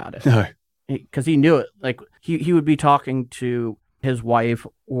discreet about it. No, because he knew it. Like he would be talking to his wife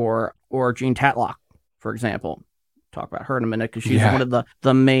or Jean Tatlock, for example. Talk about her in a minute because she's one of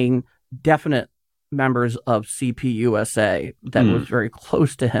the main definite members of CPUSA that was very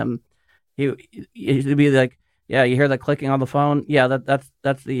close to him. He'd be like, "Yeah, you hear that clicking on the phone? Yeah,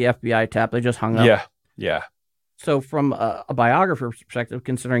 that's the FBI tap. They just hung up." Yeah. So from a biographer's perspective,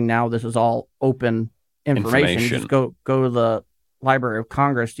 considering now this is all open information. You just go to the Library of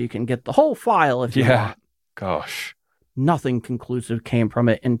Congress. You can get the whole file if you want. Gosh. Nothing conclusive came from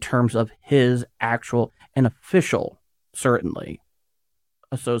it in terms of his actual and official, certainly,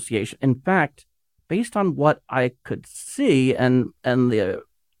 association. In fact, based on what I could see and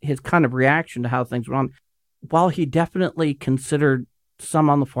his kind of reaction to how things went on, while he definitely considered some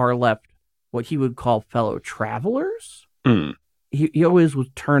on the far left what he would call fellow travelers, he always was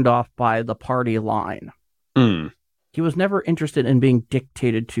turned off by the party line. He was never interested in being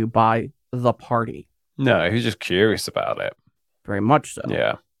dictated to by the party. No, he was just curious about it. Very much so.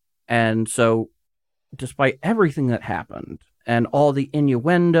 Yeah. And so, despite everything that happened, and all the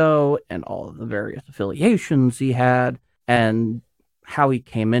innuendo, and all of the various affiliations he had, and how he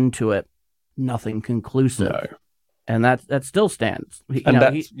came into it, nothing conclusive. No. And that still stands. He's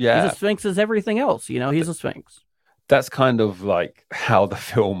a sphinx as everything else. He's a sphinx. That's kind of like how the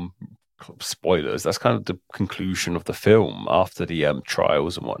film, spoilers, that's kind of the conclusion of the film after the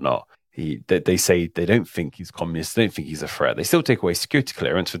trials and whatnot. They say they don't think he's communist, they don't think he's a threat. They still take away security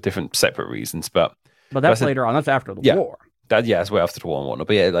clearance for different separate reasons, but that's later on. That's after the war. That's way after the war and whatnot.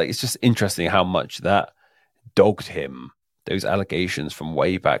 But it's just interesting how much that dogged him. Those allegations from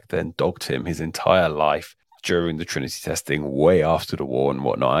way back then dogged him his entire life during the Trinity testing, way after the war and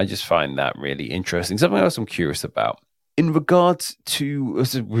whatnot. I just find that really interesting. Something else I'm curious about. In regards to,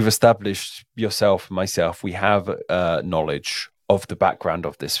 as we've established, yourself and myself, we have knowledge of the background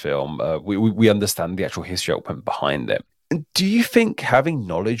of this film. We understand the actual history that went behind it. Do you think having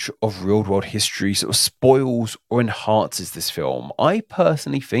knowledge of real-world history sort of spoils or enhances this film? I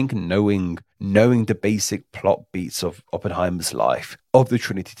personally think knowing the basic plot beats of Oppenheimer's life, of the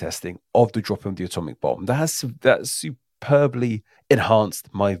Trinity testing, of the dropping of the atomic bomb, that superbly enhanced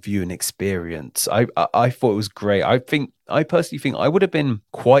my view and experience. I thought it was great. I personally think I would have been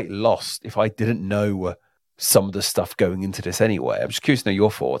quite lost if I didn't know some of the stuff going into this anyway. I'm just curious to know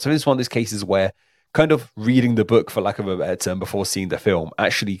your thoughts. I mean, it's one of those cases where kind of reading the book, for lack of a better term, before seeing the film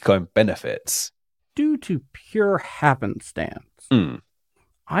actually kind of benefits. Due to pure happenstance,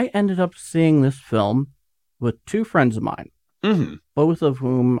 I ended up seeing this film with two friends of mine, both of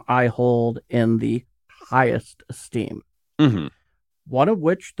whom I hold in the highest esteem. One of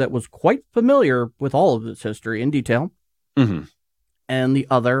which that was quite familiar with all of its history in detail, and the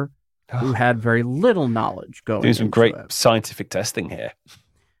other who had very little knowledge going into it. Doing some great scientific testing here.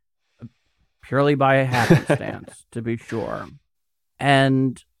 Purely by happenstance, to be sure.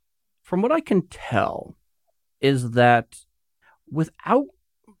 And from what I can tell is that without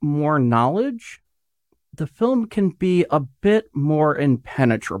more knowledge, the film can be a bit more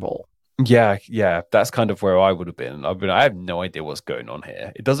impenetrable. Yeah, that's kind of where I would have been. I have no idea what's going on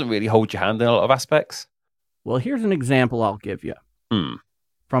here. It doesn't really hold your hand in a lot of aspects. Well, here's an example I'll give you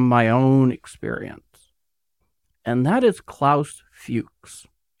from my own experience. And that is Klaus Fuchs.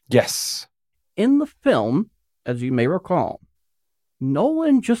 Yes. In the film, as you may recall,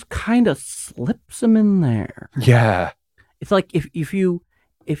 Nolan just kind of slips him in there. Yeah. It's like if you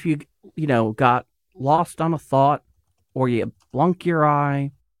got lost on a thought or you blunk your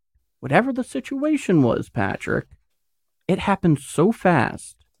eye, whatever the situation was, Patrick, it happened so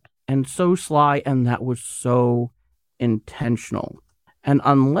fast and so sly, and that was so intentional. And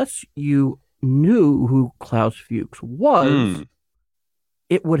unless you knew who Klaus Fuchs was,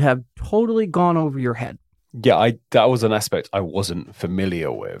 it would have totally gone over your head. Yeah, that was an aspect I wasn't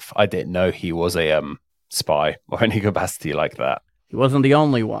familiar with. I didn't know he was a spy or any capacity like that. He wasn't the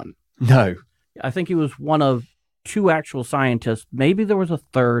only one. No. I think he was one of two actual scientists. Maybe there was a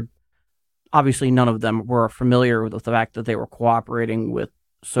third. Obviously, none of them were familiar with the fact that they were cooperating with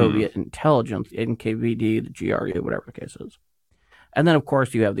Soviet intelligence, the NKVD, the GRU, whatever the case is. And then, of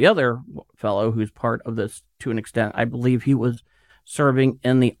course, you have the other fellow who's part of this to an extent. I believe he was serving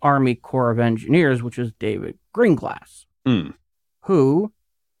in the Army Corps of Engineers, which is David Greenglass, who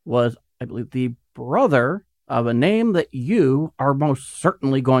was, I believe, the brother of a name that you are most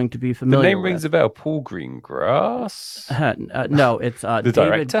certainly going to be familiar with. The name rings a bell. Paul Greengrass? No, it's the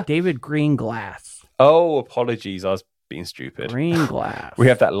director? David Greenglass. Oh, apologies. I was being stupid. Greenglass. We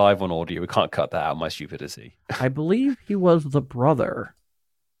have that live on audio. We can't cut that out. My stupidity. I believe he was the brother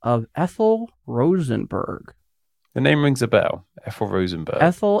of Ethel Rosenberg. The name rings a bell. Ethel Rosenberg.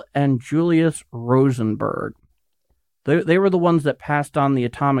 Ethel and Julius Rosenberg. They were the ones that passed on the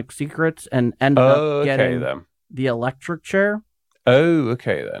atomic secrets and ended up getting the electric chair. Oh,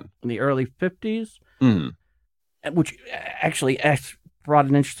 okay then. In the early 50s. Which actually brought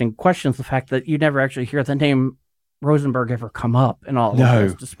an interesting question, the fact that you never actually hear the name Rosenberg ever come up in all of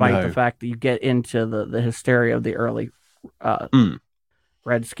this, despite the fact that you get into the hysteria of the early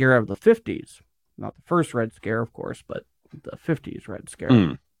Red Scare of the 50s. Not the first Red Scare, of course, but the 50s Red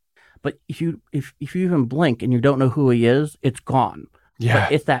Scare. But if you even blink and you don't know who he is, it's gone. Yeah.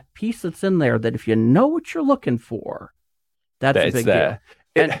 But it's that piece that's in there that if you know what you're looking for, that's a big deal.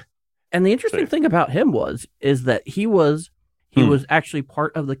 And the interesting thing about him is that he was actually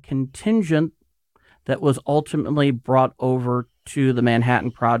part of the contingent that was ultimately brought over to the Manhattan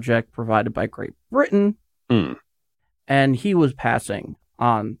Project provided by Great Britain. And he was passing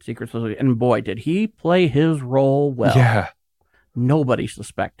on secret society. And boy, did he play his role well. Yeah. Nobody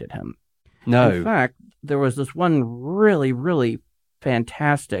suspected him. No. In fact, there was this one really, really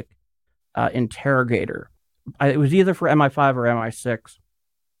fantastic interrogator. It was either for MI5 or MI6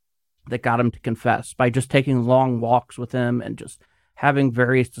 that got him to confess by just taking long walks with him and just having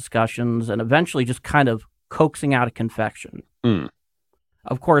various discussions and eventually just kind of coaxing out a confession. Mm.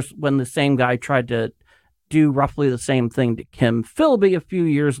 Of course, when the same guy tried to do roughly the same thing to Kim Philby a few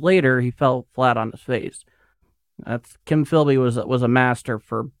years later, he fell flat on his face. Kim Philby was a master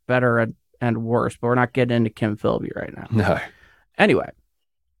for better and worse, but we're not getting into Kim Philby right now. No. Anyway,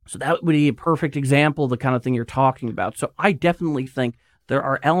 so that would be a perfect example of the kind of thing you're talking about. So I definitely think there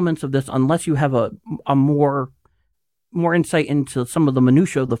are elements of this, unless you have a more insight into some of the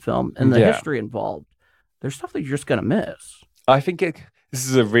minutiae of the film and the history involved. There's stuff that you're just going to miss. I think this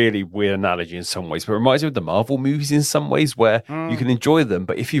is a really weird analogy in some ways, but it reminds me of the Marvel movies in some ways where you can enjoy them,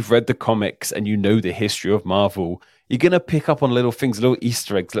 but if you've read the comics and you know the history of Marvel, you're going to pick up on little things, little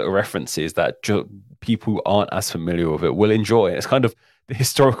Easter eggs, little references that people who aren't as familiar with it will enjoy. It's kind of the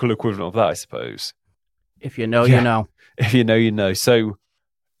historical equivalent of that, I suppose. If you know, you know. If you know, you know. So,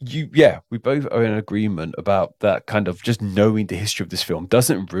 we both are in agreement about that kind of just knowing the history of this film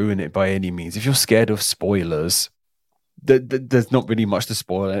doesn't ruin it by any means. If you're scared of spoilers, there's not really much to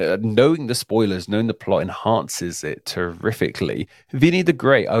spoil. Knowing the spoilers, knowing the plot enhances it terrifically. Vinny the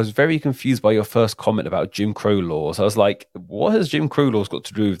Great, I was very confused by your first comment about Jim Crow laws. I was like, what has Jim Crow laws got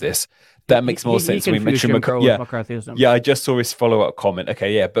to do with this? That makes more sense. We mentioned McCarthyism. Yeah, I just saw his follow-up comment.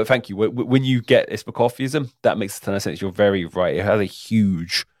 Okay, yeah, but thank you. When you get it's McCarthyism, that makes a ton of sense. You're very right. It has a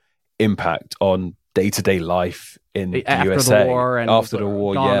huge impact on day-to-day life in the USA. After the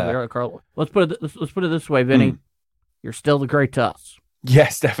war, yeah. Let's put it this way, Vinny. You're still the great to us.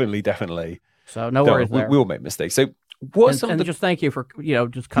 Yes, definitely. So no worries there. We will make mistakes. So just thank you for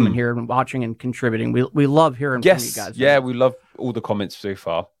just coming here and watching and contributing. We love hearing from you guys. Yeah, we love all the comments so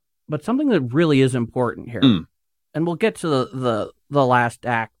far. But something that really is important here, and we'll get to the last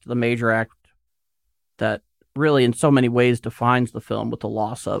act, the major act that really in so many ways defines the film with the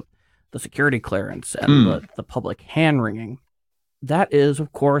loss of the security clearance and the public hand-wringing. That is,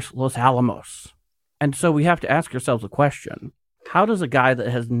 of course, Los Alamos. And so we have to ask ourselves a question. How does a guy that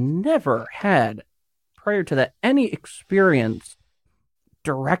has never had, prior to that, any experience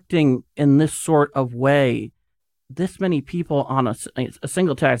directing in this sort of way, this many people on a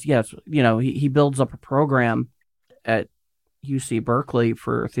single task? Yes, he builds up a program at UC Berkeley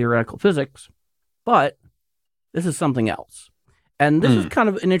for theoretical physics, but this is something else. And this is kind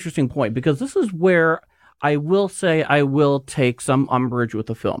of an interesting point, because this is where I will say I will take some umbrage with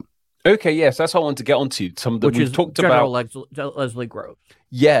the film. Okay, yes, that's what I want to get onto. Which is General Leslie Groves.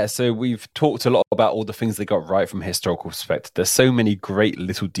 Yeah, so we've talked a lot about all the things they got right from a historical perspective. There's so many great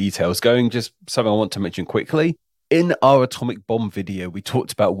little details. Just something I want to mention quickly. In our atomic bomb video, we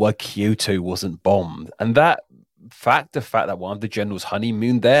talked about why Kyoto wasn't bombed. And the fact that one of the generals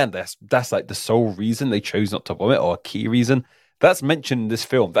honeymooned there, and that's like the sole reason they chose not to bomb it, or a key reason, that's mentioned in this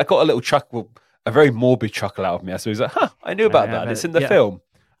film. That got a little chuckle, a very morbid chuckle out of me. So I was like, I knew about that. It's in the film.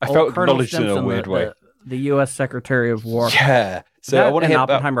 I felt acknowledged in a weird way. The U.S. Secretary of War. Yeah. So I want to hear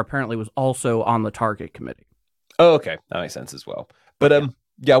about Oppenheimer apparently was also on the target committee. Oh, okay. That makes sense as well. But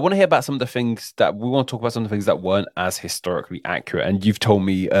I want to hear about some of the things that we want to talk about, some of the things that weren't as historically accurate. And you've told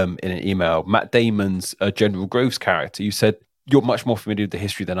me in an email, Matt Damon's General Groves character, you said you're much more familiar with the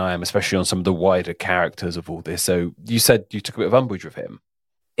history than I am, especially on some of the wider characters of all this. So you said you took a bit of umbrage with him.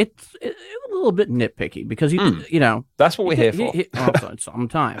 It's a little bit nitpicky because that's what we're here for.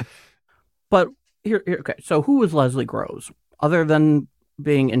 Sometime. But here, okay. So who was Leslie Groves, other than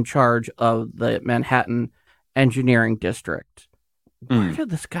being in charge of the Manhattan Engineering District? Where did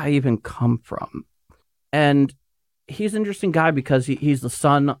this guy even come from? And he's an interesting guy because he's the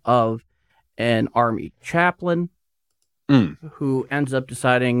son of an army chaplain who ends up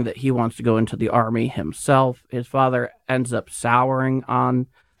deciding that he wants to go into the army himself. His father ends up souring on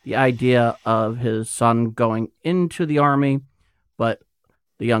the idea of his son going into the army, but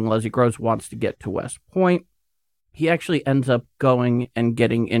the young Leslie Groves wants to get to West Point. He actually ends up going and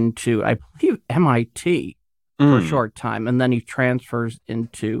getting into, I believe, MIT for a short time, and then he transfers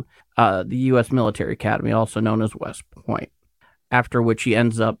into the U.S. Military Academy, also known as West Point, after which he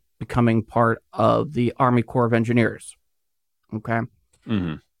ends up becoming part of the Army Corps of Engineers. Okay?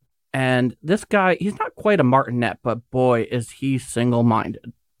 Mm-hmm. And this guy, he's not quite a martinet, but boy, is he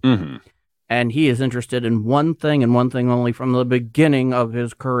single-minded. Mm-hmm. And he is interested in one thing and one thing only from the beginning of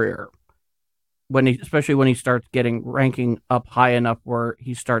his career. Especially when he starts ranking up high enough where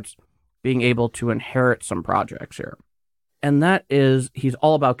he starts being able to inherit some projects here. And that is, he's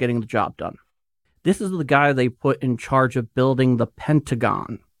all about getting the job done. This is the guy they put in charge of building the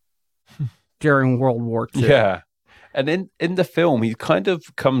Pentagon during World War II. Yeah. And in the film, he kind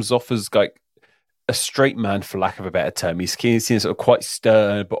of comes off as like a straight man, for lack of a better term. He's seen sort of quite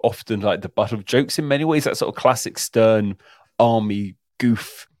stern, but often like the butt of jokes in many ways. That sort of classic stern army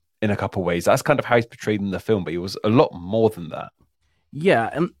goof in a couple of ways. That's kind of how he's portrayed in the film, but he was a lot more than that. Yeah,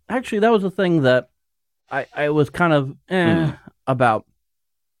 and actually that was the thing that I was kind of about,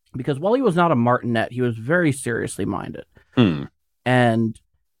 because while he was not a martinet, he was very seriously minded. And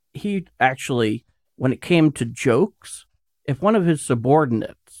he actually, when it came to jokes, if one of his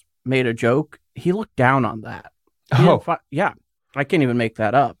subordinates made a joke, he looked down on that. Yeah, I can't even make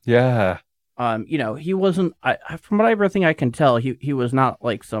that up. Yeah. He wasn't, from what everything I can tell, he was not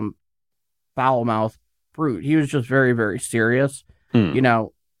like some foul-mouthed brute. He was just very, very serious.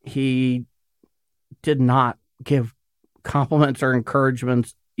 He did not give compliments or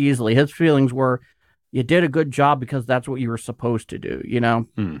encouragements easily. His feelings were, you did a good job because that's what you were supposed to do. You're not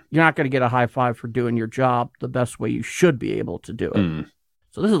going to get a high five for doing your job the best way you should be able to do it.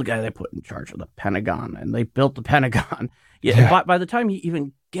 So this is the guy they put in charge of the Pentagon, and they built the Pentagon. By the time he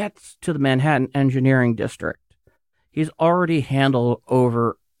even gets to the Manhattan Engineering District, he's already handled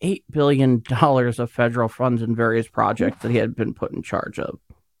over $8 billion of federal funds in various projects that he had been put in charge of.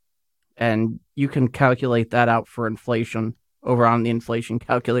 And you can calculate that out for inflation over on the inflation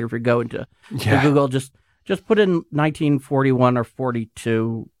calculator. If you go into Google, just put in 1941 or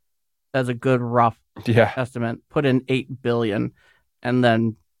 42 as a good rough estimate. Put in 8 billion, and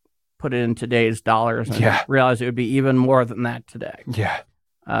then put it in today's dollars, and realize it would be even more than that today.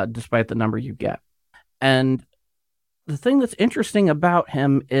 Despite the number you get. And the thing that's interesting about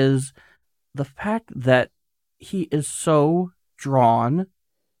him is the fact that he is so drawn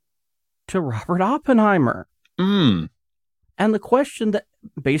to Robert Oppenheimer. And the question that,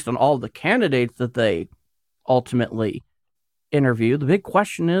 based on all the candidates that they ultimately interview, the big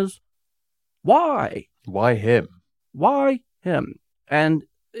question is, why? Why him? Why him? And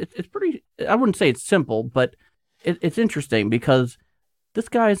it's pretty, I wouldn't say it's simple, but it's interesting because this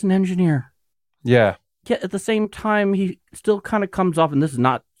guy is an engineer. Yeah. Yet at the same time, he still kind of comes off, and this is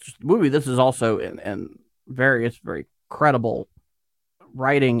not just a movie, this is also in various very credible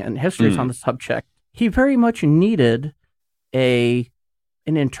writing and histories on the subject. He very much needed an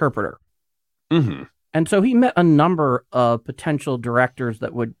interpreter. And so he met a number of potential directors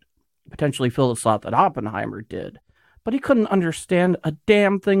that would potentially fill the slot that Oppenheimer did. But he couldn't understand a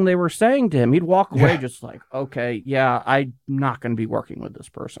damn thing they were saying to him. He'd walk away just like, okay, I'm not going to be working with this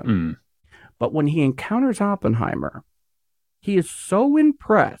person. But when he encounters Oppenheimer, he is so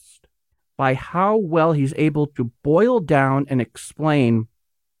impressed by how well he's able to boil down and explain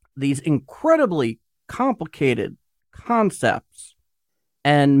these incredibly complicated concepts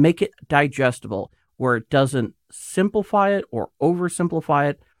and make it digestible, where it doesn't simplify it or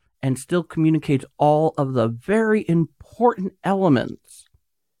oversimplify it, and still communicates all of the very important elements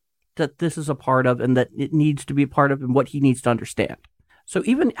that this is a part of and that it needs to be a part of and what he needs to understand. So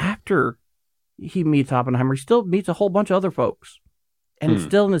even after he meets Oppenheimer, he still meets a whole bunch of other folks. And it's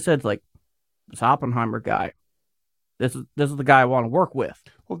still in his head like, this Oppenheimer guy, this is the guy I want to work with.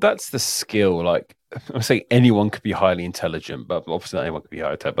 Well, that's the skill. Like, I say anyone could be highly intelligent, but obviously not anyone could be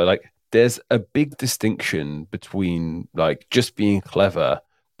highly intelligent. But like, there's a big distinction between like just being clever,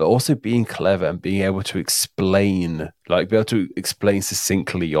 but also being clever and being able to explain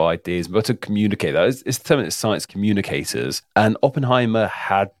succinctly your ideas, be able to communicate that. It's the term that science communicators. And Oppenheimer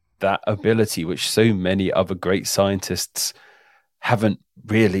had that ability, which so many other great scientists haven't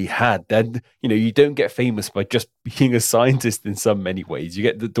really had. Then, you don't get famous by just being a scientist in so many ways. You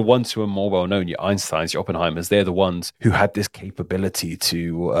get the ones who are more well known, your Einsteins, your Oppenheimers, they're the ones who had this capability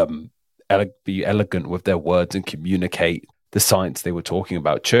to be elegant with their words and communicate the science they were talking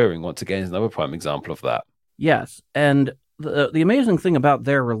about. Turing, once again, is another prime example of that. Yes, and the amazing thing about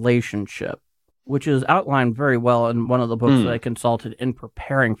their relationship, which is outlined very well in one of the books that I consulted in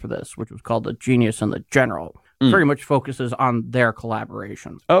preparing for this, which was called The Genius and the General, very much focuses on their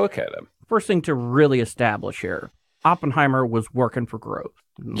collaboration. Oh, okay, then. First thing to really establish here, Oppenheimer was working for growth,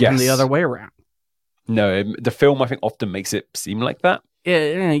 yes, and the other way around. No, the film, I think, often makes it seem like that.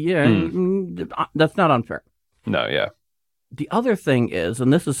 That's not unfair. No, yeah. The other thing is,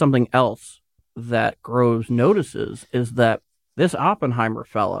 and this is something else that Groves notices, is that this Oppenheimer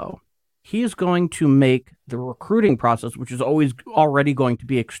fellow, he is going to make the recruiting process, which is already going to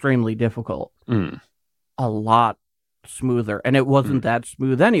be extremely difficult, a lot smoother. And it wasn't that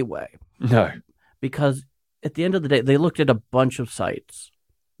smooth anyway. No. Because at the end of the day, they looked at a bunch of sites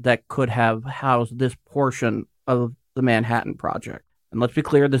that could have housed this portion of the Manhattan Project. And let's be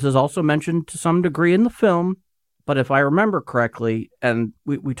clear, this is also mentioned to some degree in the film. But if I remember correctly, and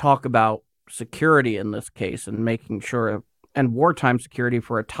we talk about security in this case and making sure, and wartime security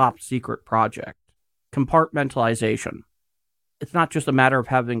for a top secret project, compartmentalization. It's not just a matter of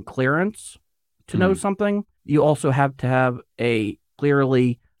having clearance to know something. You also have to have a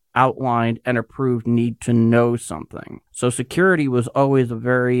clearly outlined and approved need to know something. So security was always a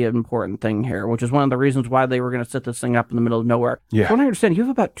very important thing here, which is one of the reasons why they were going to set this thing up in the middle of nowhere. Yeah. From what I understand, you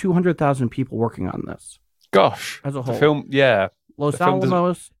have about 200,000 people working on this. Gosh. As a whole. The film, yeah. Los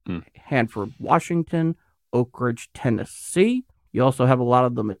Alamos, Hanford, Washington, Oak Ridge, Tennessee. You also have a lot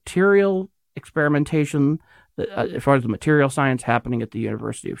of the material experimentation, as far as the material science happening at the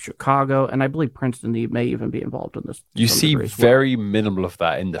University of Chicago, and I believe Princeton may even be involved in this. You see very minimal of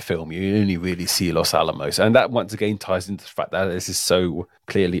that in the film. You only really see Los Alamos, and that once again ties into the fact that this is so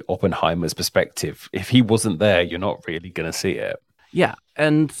clearly Oppenheimer's perspective. If he wasn't there, you're not really going to see it. Yeah,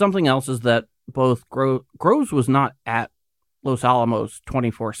 and something else is that both Groves was not at Los Alamos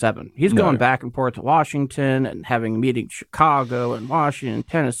 24/7. He's going back and forth to Washington and having meetings in Chicago and Washington,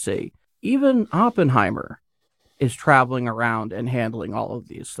 Tennessee. Even Oppenheimer is traveling around and handling all of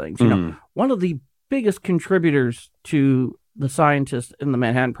these things. You know, one of the biggest contributors to the scientists in the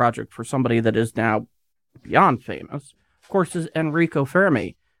Manhattan Project, for somebody that is now beyond famous, of course, is Enrico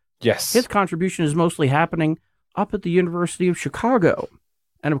Fermi. Yes. His contribution is mostly happening up at the University of Chicago.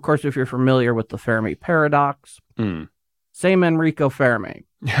 And of course, if you're familiar with the Fermi paradox, same Enrico Fermi.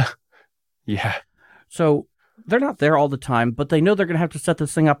 Yeah. So they're not there all the time, but they know they're going to have to set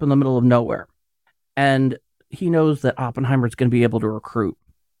this thing up in the middle of nowhere. And he knows that Oppenheimer is going to be able to recruit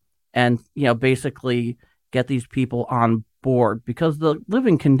and, you know, basically get these people on board, because the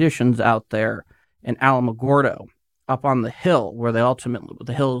living conditions out there in Alamogordo, up on the hill, where they ultimately,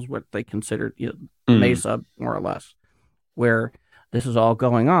 the hill is what they considered, you know, Mesa, more or less, where this is all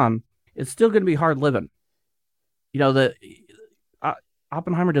going on, it's still going to be hard living. You know,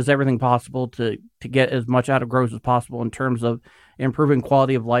 Oppenheimer does everything possible to get as much out of Groves as possible in terms of improving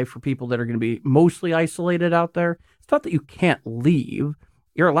quality of life for people that are going to be mostly isolated out there. It's not that you can't leave.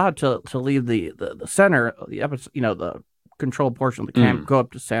 You're allowed to leave the center, the controlled portion of the camp, go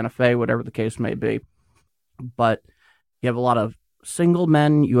up to Santa Fe, whatever the case may be. But you have a lot of single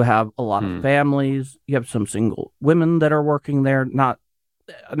men. You have a lot of families. You have some single women that are working there.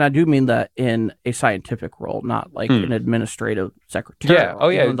 And I do mean that in a scientific role, not like an administrative secretary. Yeah. Oh,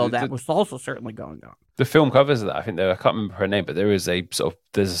 yeah. Even though that was also certainly going on. The film covers that. I think I can't remember her name, but there is there's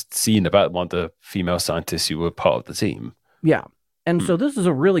a scene about one of the female scientists who were part of the team. Yeah. And so this is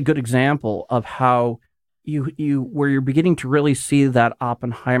a really good example of how where you're beginning to really see that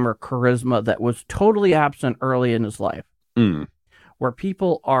Oppenheimer charisma that was totally absent early in his life, where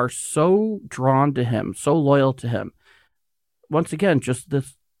people are so drawn to him, so loyal to him. Once again, just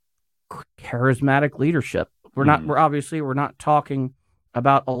this charismatic leadership. We're not talking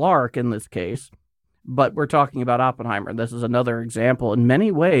about Alaric in this case, but we're talking about Oppenheimer. This is another example in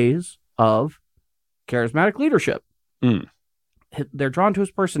many ways of charismatic leadership. They're drawn to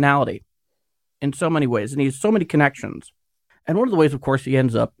his personality in so many ways, and he has so many connections. And one of the ways, of course, he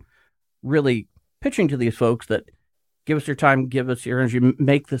ends up really pitching to these folks that give us your time, give us your energy,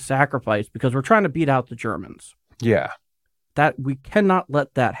 make the sacrifice, because we're trying to beat out the Germans. Yeah. That we cannot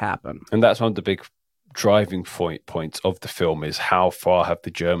let that happen. And that's one of the big driving points of the film, is how far have the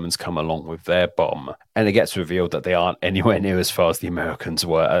Germans come along with their bomb. And it gets revealed that they aren't anywhere near as far as the Americans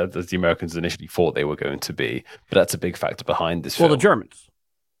were, as the Americans initially thought they were going to be. But that's a big factor behind this film. Well,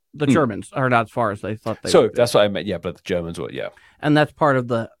 the Germans are not as far as they thought they would. So that's what I meant, yeah, but the Germans were, yeah. And that's part of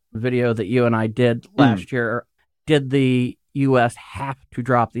the video that you and I did last year. Did the U.S. have to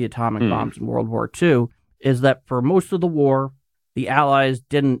drop the atomic bombs in World War II? Is that for most of the war, the Allies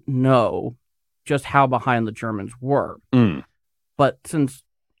didn't know just how behind the Germans were. But since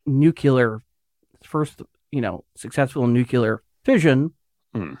successful nuclear fission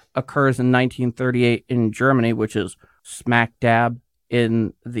occurs in 1938 in Germany, which is smack dab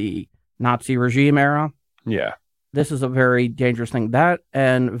in the Nazi regime era. Yeah. This is a very dangerous thing. That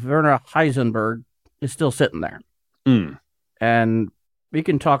and Werner Heisenberg is still sitting there. And we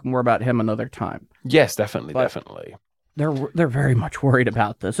can talk more about him another time. Yes, definitely. They're very much worried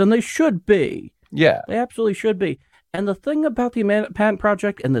about this, and they should be. Yeah. They absolutely should be. And the thing about the Manhattan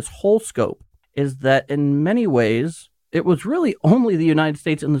Project and this whole scope is that in many ways, it was really only the United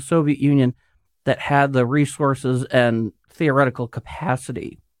States and the Soviet Union that had the resources and theoretical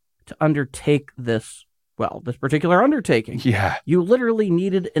capacity to undertake this particular undertaking. Yeah. You literally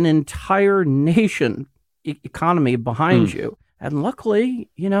needed an entire nation economy behind you. And luckily,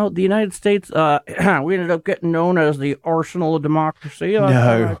 the United States, we ended up getting known as the arsenal of democracy.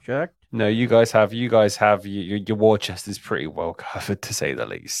 No, you guys have your war chest is pretty well covered, to say the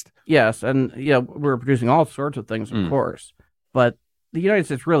least. Yes, and we're producing all sorts of things, of course. But the United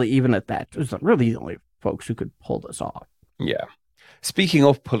States really, even at that, is really the only folks who could pull this off. Yeah. Speaking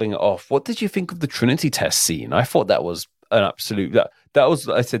of pulling it off, what did you think of the Trinity test scene? I thought that was an absolute that was,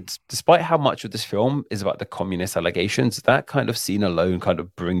 I said, despite how much of this film is about the communist allegations, that kind of scene alone kind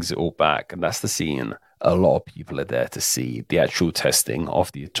of brings it all back. And that's the scene a lot of people are there to see, the actual testing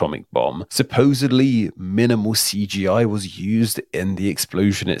of the atomic bomb. Supposedly minimal CGI was used in the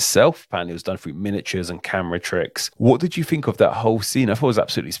explosion itself. Apparently it was done through miniatures and camera tricks. What did you think of that whole scene? I thought it was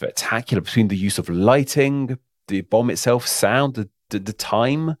absolutely spectacular, between the use of lighting, the bomb itself, sound, the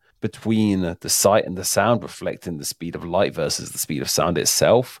time between the sight and the sound reflecting the speed of light versus the speed of sound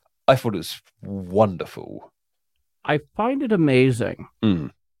itself. I thought it was wonderful. I find it amazing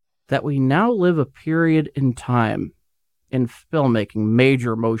that we now live a period in time in filmmaking,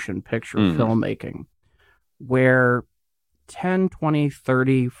 major motion picture filmmaking, where 10, 20,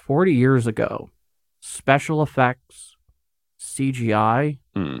 30, 40 years ago, special effects, CGI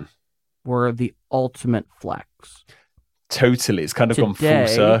were the ultimate flex. Totally. It's kind of gone full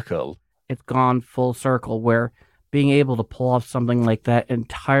circle. It's gone full circle, where being able to pull off something like that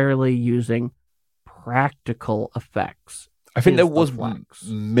entirely using practical effects. I think there was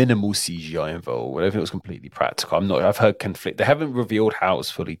minimal CGI involved. I don't think it was completely practical. I've heard conflict. They haven't revealed how it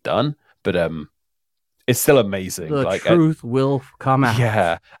was fully done, but it's still amazing. The truth will come out.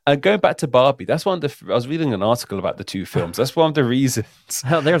 Yeah. And going back to Barbie, that's one of the... I was reading an article about the two films. That's one of the reasons...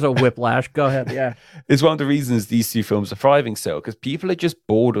 Oh, there's a whiplash. Go ahead, yeah. It's one of the reasons these two films are thriving so, because people are just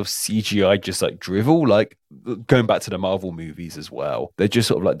bored of CGI, just like drivel, like going back to the Marvel movies as well. They're just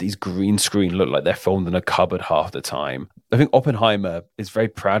sort of like these green screen, look like they're filmed in a cupboard half the time. I think Oppenheimer is very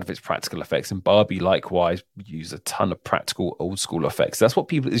proud of its practical effects, and Barbie likewise use a ton of practical old school effects. That's what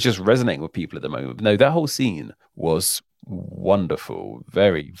people is just resonating with people at the moment. No, that whole scene was wonderful,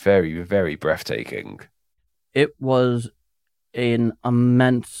 very, very, very breathtaking. It was an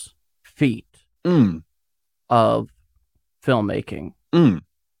immense feat of filmmaking.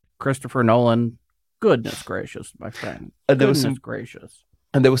 Christopher Nolan, goodness gracious, my friend. And goodness gracious.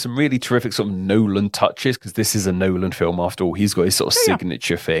 And there were some really terrific sort of Nolan touches, because this is a Nolan film after all. He's got his sort of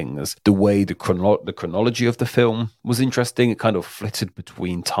signature things. The way the chronology of the film was interesting. It kind of flitted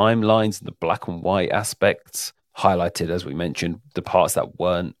between timelines and the black and white aspects. Highlighted, as we mentioned, the parts that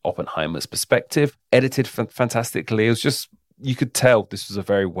weren't Oppenheimer's perspective. Edited fantastically. It was just, you could tell this was a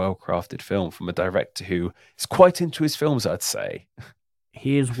very well-crafted film from a director who is quite into his films, I'd say.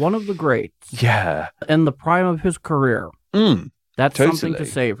 He is one of the greats. Yeah. In the prime of his career. That's something to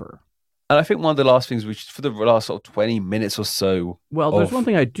savor. And I think one of the last things, which for the last sort of 20 minutes or so... Well, there's one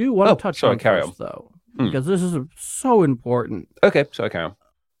thing I do want to touch on first, though, because this is so important. Okay, sorry, carry on.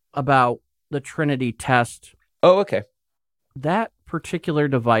 About the Trinity test. Oh, okay. That particular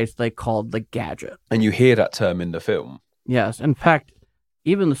device they called the gadget. And you hear that term in the film. Yes. In fact,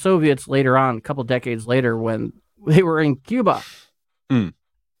 even the Soviets later on, a couple decades later, when they were in Cuba and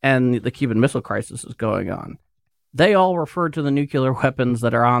the Cuban Missile Crisis is going on, they all referred to the nuclear weapons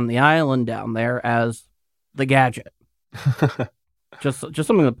that are on the island down there as the gadget. just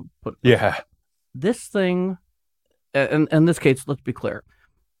something to put. Yeah. This thing, in this case, let's be clear,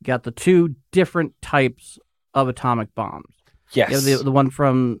 you got the two different types of atomic bombs. Yes. You have the one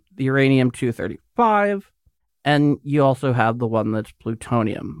from the uranium-235, and you also have the one that's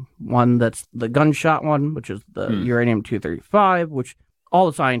plutonium. One that's the gunshot one, which is the uranium-235, which all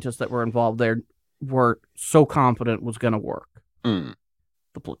the scientists that were involved there were so confident was going to work.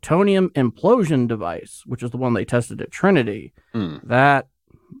 The plutonium implosion device, which is the one they tested at Trinity, that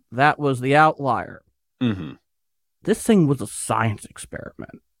was the outlier. This thing was a science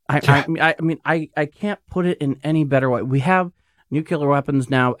experiment. I mean, I can't put it in any better way. We have nuclear weapons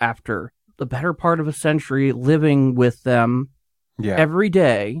now after the better part of a century, living with them every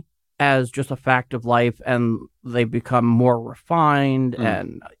day as just a fact of life, and they become more refined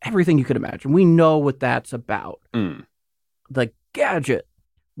and everything you could imagine. We know what that's about. The gadget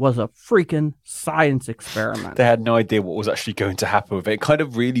was a freaking science experiment. They had no idea what was actually going to happen with it. It kind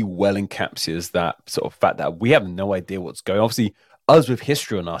of really well encapsulates that sort of fact that we have no idea what's going on. Obviously, us with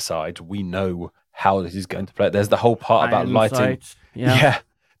history on our side, we know how this is going to play. There's the whole part about lighting.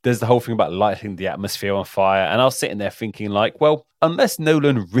 There's the whole thing about lighting the atmosphere on fire. And I was sitting there thinking like, well, unless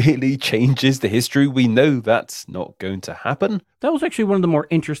Nolan really changes the history, we know that's not going to happen. That was actually one of the more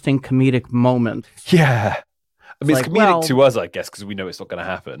interesting comedic moments. Yeah. I mean, it's comedic to us, I guess, because we know it's not going to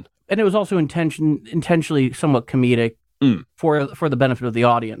happen. And it was also intentionally somewhat comedic for the benefit of the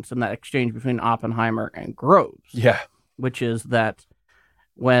audience in that exchange between Oppenheimer and Groves. Yeah. Which is that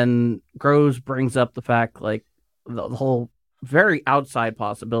when Groves brings up the fact, like, the whole very outside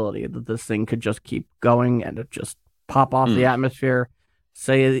possibility that this thing could just keep going and it just pop off the atmosphere,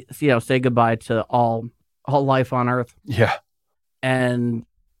 say goodbye to all life on Earth. Yeah. And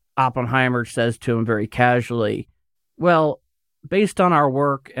Oppenheimer says to him very casually, Well, based on our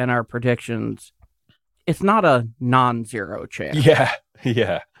work and our predictions, it's not a non-zero chance. Yeah.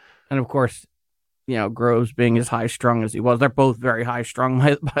 Yeah. And of course, Groves being as high-strung as he was, they're both very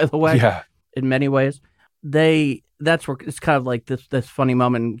high-strung, by the way, Yeah. in many ways. That's where it's kind of like this funny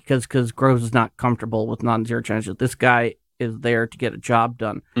moment because Groves is not comfortable with non-zero chances. This guy is there to get a job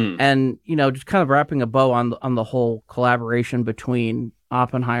done. And, just kind of wrapping a bow on the whole collaboration between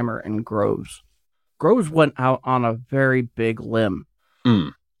Oppenheimer and Groves. Groves went out on a very big limb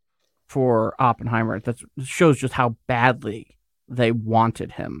for Oppenheimer. That shows just how badly they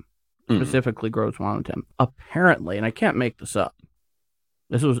wanted him. Specifically, Groves wanted him. Apparently, and I can't make this up,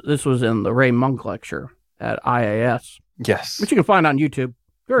 this was in the Ray Monk lecture at IAS. Yes. Which you can find on YouTube.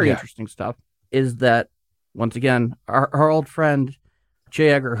 Very interesting stuff. Is that, once again, our old friend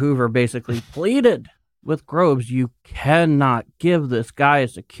J. Edgar Hoover basically pleaded with Groves, you cannot give this guy a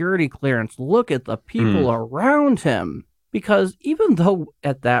security clearance. Look at the people around him. Because even though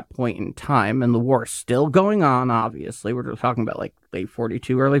at that point in time, and the war is still going on, obviously, we're talking about like late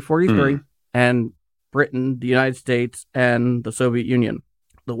 42, early 43, and Britain, the United States, and the Soviet Union,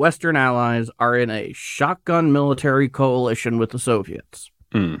 the Western Allies are in a shotgun military coalition with the Soviets.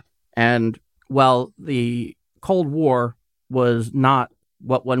 And while the Cold War was not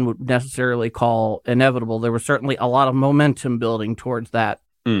what one would necessarily call inevitable, there was certainly a lot of momentum building towards that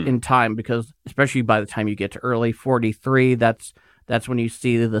in time, because especially by the time you get to early 43, that's when you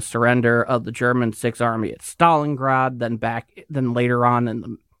see the surrender of the German Sixth Army at Stalingrad. Then later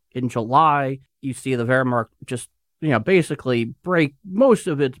on in July, you see the Wehrmacht just basically break most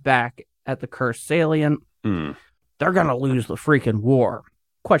of its back at the Kursk salient. They're gonna lose the freaking war.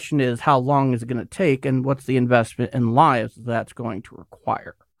 Question is, how long is it going to take, and what's the investment in lives that's going to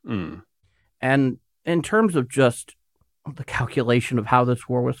require? And in terms of just the calculation of how this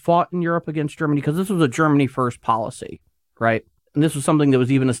war was fought in Europe against Germany, because this was a Germany first policy, right? And this was something that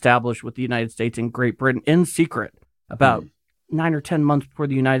was even established with the United States and Great Britain in secret about 9 or 10 months before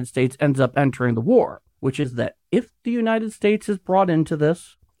the United States ends up entering the war, which is that if the United States is brought into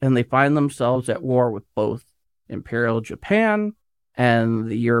this and they find themselves at war with both Imperial Japan and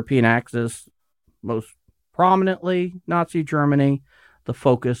the European Axis, most prominently Nazi Germany, the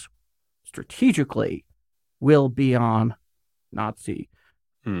focus strategically will be on Nazi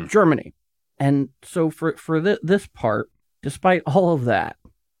Germany. And so for this part, despite all of that,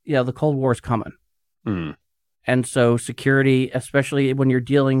 the Cold War is coming. And so security, especially when you're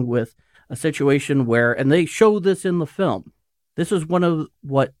dealing with a situation where, and they show this in the film, this is one of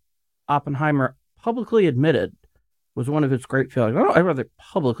what Oppenheimer publicly admitted was one of his great failures. I don't know whether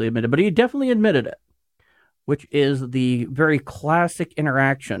publicly admitted, but he definitely admitted it, which is the very classic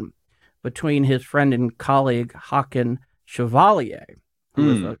interaction between his friend and colleague, Hakan Chevalier, who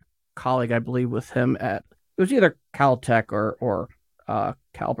was a colleague, I believe, with him it was either Caltech or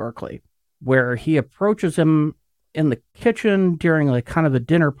Cal Berkeley, where he approaches him in the kitchen during like kind of a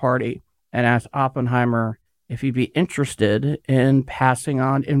dinner party and asks Oppenheimer if he'd be interested in passing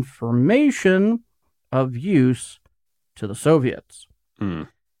on information of use to the Soviets.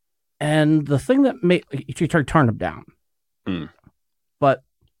 And the thing that made he turned him down. But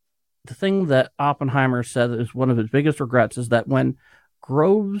the thing that Oppenheimer said is one of his biggest regrets is that when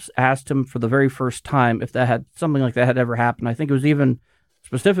Groves asked him for the very first time if that had something like that had ever happened, I think it was even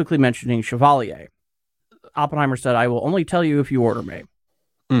specifically mentioning Chevalier, Oppenheimer said, "I will only tell you if you order me."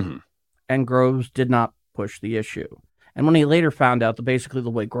 And Groves did not push the issue. And when he later found out that basically the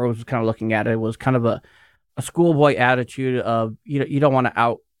way Groves was kind of looking at it was kind of a schoolboy attitude of, you don't want to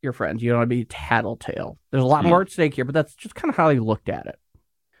out your friends. You don't want to be tattletale. There's a lot more at stake here, but that's just kind of how he looked at it.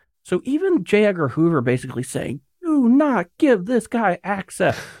 So even J. Edgar Hoover basically saying, do not give this guy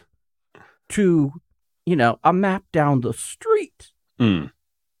access to, a map down the street.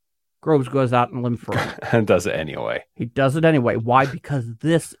 Groves goes out and limb for him. And does it anyway. He does it anyway. Why? Because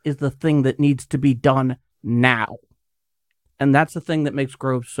this is the thing that needs to be done now. And that's the thing that makes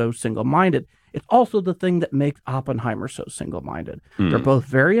Groves so single-minded. It's also the thing that makes Oppenheimer so single-minded. They're both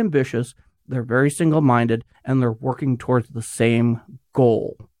very ambitious, they're very single-minded, and they're working towards the same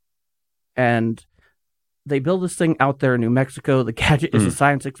goal. And they build this thing out there in New Mexico. The gadget is a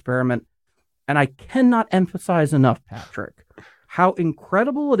science experiment. And I cannot emphasize enough, Patrick, how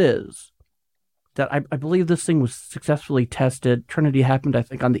incredible it is that I believe this thing was successfully tested. Trinity happened, I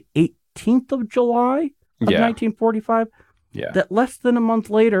think, on the 18th of July of 1945. That less than a month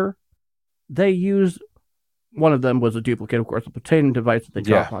later, they used, one of them was a duplicate, of course, a potato device that they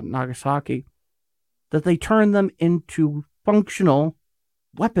dropped on Nagasaki, that they turned them into functional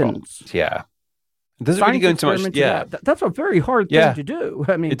weapons. It doesn't really go into much. Yeah, that's a very hard thing to do.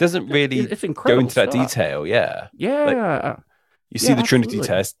 I mean, it doesn't really it's incredible go into that stuff. detail. Yeah, yeah. You see the Trinity absolutely.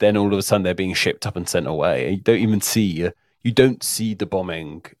 test, then all of a sudden they're being shipped up and sent away. And you don't see the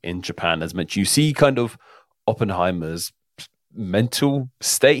bombing in Japan as much. You see kind of Oppenheimer's mental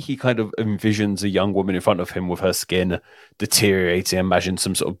state. He kind of envisions a young woman in front of him with her skin deteriorating. Imagine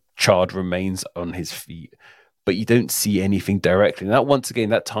some sort of charred remains on his feet, but you don't see anything directly. And that, once again,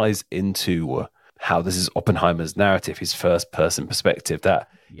 that ties into how this is Oppenheimer's narrative, his first person perspective, that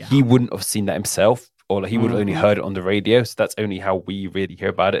he wouldn't have seen that himself, or he would have only heard it on the radio. So that's only how we really hear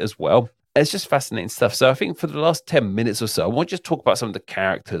about it as well. It's just fascinating stuff. So I think for the last 10 minutes or so, I want to just talk about some of the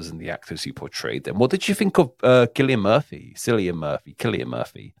characters and the actors who portrayed them. What did you think of Cillian Murphy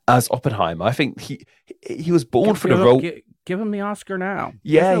as Oppenheimer? I think he was born for the role. Give him the Oscar now.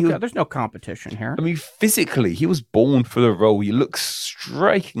 Yeah, there's no competition here. I mean, physically, he was born for the role. He looks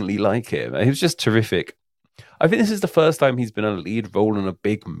strikingly like him. He was just terrific. I think this is the first time he's been a lead role in a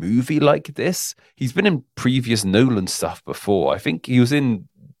big movie like this. He's been in previous Nolan stuff before. I think he was in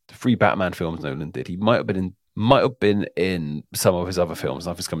 3 Batman films Nolan did. He might have been in some of his other films.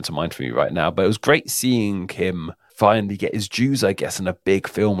 Nothing's coming to mind for me right now. But it was great seeing him finally get his dues, I guess, in a big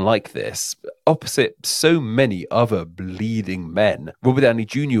film like this, opposite so many other bleeding men. Robert Downey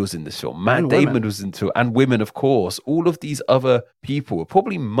Jr. was in this film. Matt Damon was into it, and women, of course. All of these other people were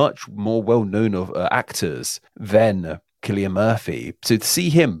probably much more well-known of actors than Cillian Murphy. So to see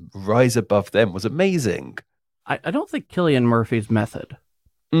him rise above them was amazing. I don't think Cillian Murphy's method.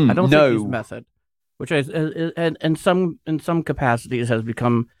 I don't think his method, which is in some capacities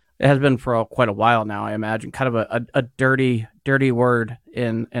has been for quite a while now, I imagine, kind of a dirty word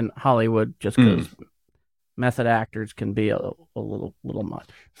in Hollywood, just because method actors can be a little much.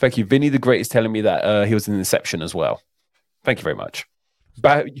 Thank you. Vinny the Great is telling me that he was in Inception as well. Thank you very much.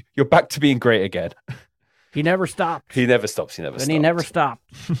 You're back to being great again. He never stopped. He never stops. He never stopped.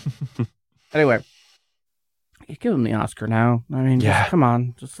 Anyway. You give him the Oscar now. I mean, just, come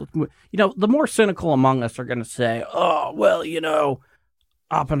on. The more cynical among us are going to say, "Oh, well,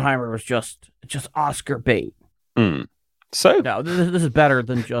 Oppenheimer was just Oscar bait." So no, this is better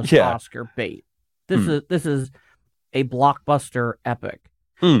than just Oscar bait. This is a blockbuster epic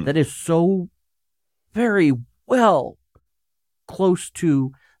that is so very well close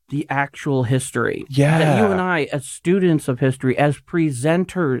to the actual history. That you and I, as students of history, as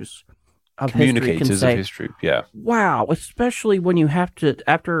presenters of communicators of history, wow, especially when you have to,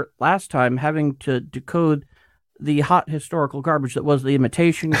 after last time having to decode the hot historical garbage that was The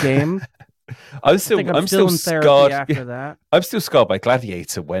Imitation Game. I'm still scarred after that. I'm still scarred by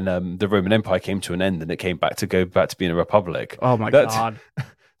Gladiator when the Roman Empire came to an end and it came back to being a republic. Oh my God,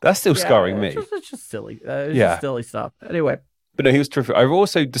 that's still scarring me. It's just silly. Just silly stuff. Anyway. But no, he was terrific. I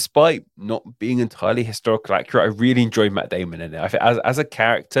also, despite not being entirely historically accurate, I really enjoyed Matt Damon in it. I think as a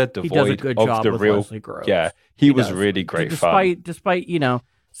character, devoid of the real, he was really great fun. Despite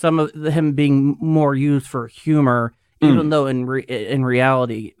some of him being more used for humor, even though in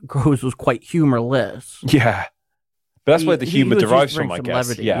reality, Groves was quite humorless. Yeah, but that's where the humor derives from, I guess.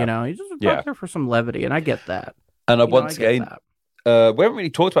 Levity, he's just back there for some levity, and I get that. And once again. We haven't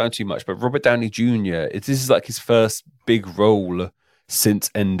really talked about him too much, but Robert Downey Jr., this is like his first big role since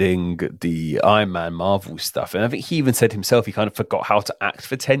ending the Iron Man Marvel stuff. And I think he even said himself he kind of forgot how to act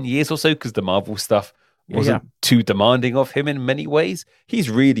for 10 years or so because the Marvel stuff wasn't too demanding of him in many ways. He's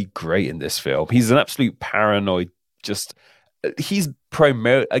really great in this film. He's an absolute paranoid, he's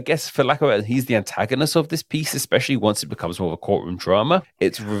primarily, I guess, for lack of a better, he's the antagonist of this piece, especially once it becomes more of a courtroom drama.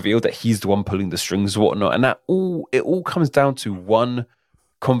 It's revealed that he's the one pulling the strings and whatnot, and it all comes down to one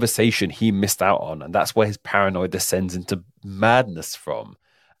conversation he missed out on, and that's where his paranoia descends into madness from.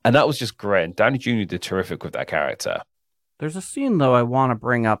 And that was just great. And Downey Jr. did terrific with that character. There's a scene, though, I want to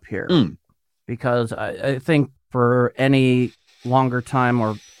bring up here, because I think for any longer time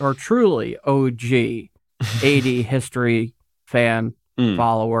or truly OG 80 history fan,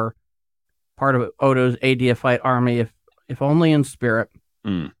 follower, part of Odo's ADFite army, if only in spirit,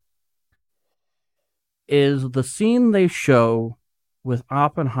 is the scene they show with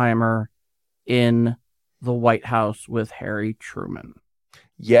Oppenheimer in the White House with Harry Truman.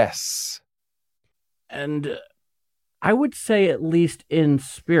 Yes. And I would say, at least in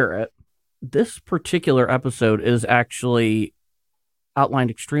spirit, this particular episode is actually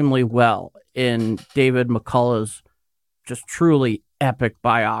outlined extremely well in David McCullough's just truly epic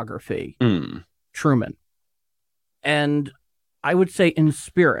biography, Truman. And I would say in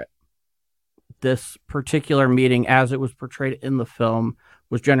spirit, this particular meeting, as it was portrayed in the film,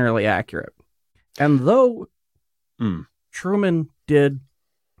 was generally accurate. And though Truman did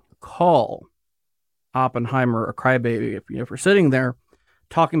call Oppenheimer a crybaby for sitting there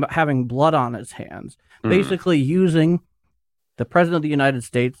talking about having blood on his hands, basically using the President of the United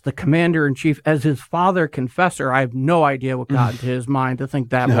States, the Commander-in-Chief, as his father confessor. I have no idea what got into his mind to think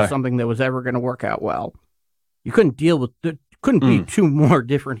that was something that was ever going to work out well. You couldn't deal with it. Couldn't be two more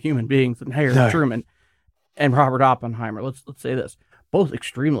different human beings than Harry Truman and Robert Oppenheimer. Let's say this: both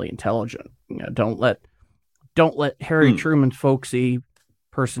extremely intelligent. Don't let Harry Truman's folksy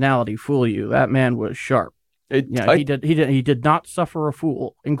personality fool you. That man was sharp. He did not suffer a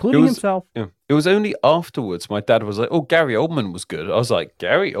fool, including himself. Yeah. It was only afterwards my dad was like, "Oh, Gary Oldman was good." I was like,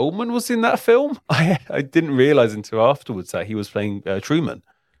 "Gary Oldman was in that film?" I didn't realize until afterwards that he was playing Truman.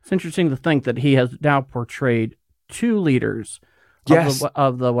 It's interesting to think that he has now portrayed two leaders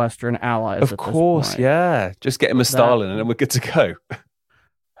of the Western Allies. Of course, yeah. Just get him a Stalin and then we're good to go.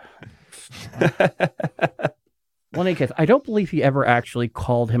 Well, in any case, I don't believe he ever actually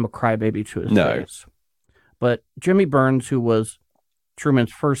called him a crybaby to his face. But Jimmy Burns, who was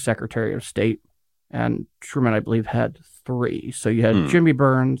Truman's first Secretary of State, and Truman, I believe, had three. So you had Jimmy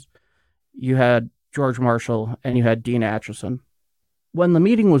Burns, you had George Marshall, and you had Dean Acheson. When the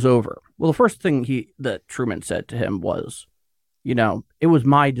meeting was over, well, the first thing that Truman said to him was, it was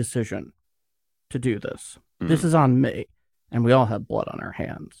my decision to do this. This is on me. And we all have blood on our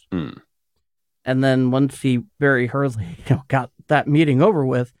hands. And then once he very hurriedly got that meeting over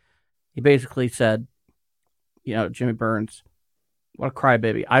with, he basically said, Jimmy Burns, what a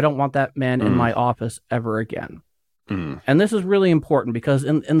crybaby. I don't want that man in my office ever again. And this is really important because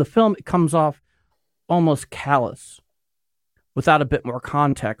in the film, it comes off almost callous without a bit more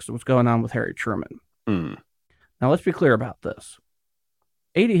context of what's going on with Harry Truman. Now, let's be clear about this.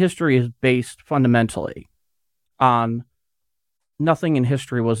 80 history is based fundamentally on nothing in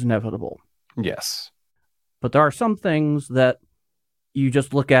history was inevitable. Yes. But there are some things that you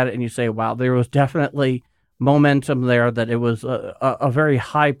just look at it and you say, wow, there was definitely momentum there, that it was a very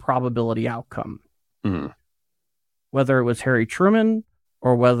high probability outcome. Whether it was Harry Truman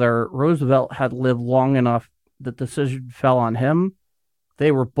or whether Roosevelt had lived long enough that the decision fell on him,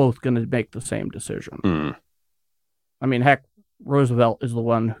 they were both going to make the same decision. I mean, heck, Roosevelt is the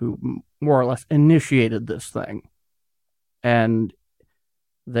one who more or less initiated this thing. And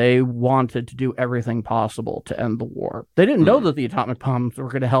they wanted to do everything possible to end the war. They didn't know that the atomic bombs were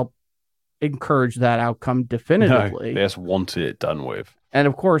going to help encourage that outcome definitively. No, they just wanted it done with. And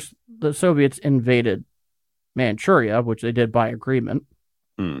of course, the Soviets invaded Manchuria, which they did by agreement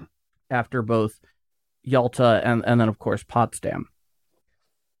after both Yalta and then, of course, Potsdam.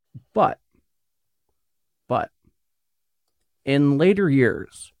 But in later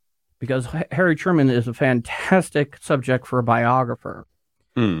years, because Harry Truman is a fantastic subject for a biographer,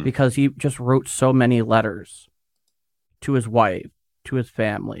 because he just wrote so many letters to his wife, to his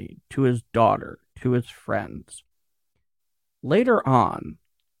family, to his daughter, to his friends. Later on,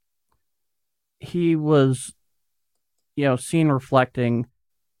 he was, seen reflecting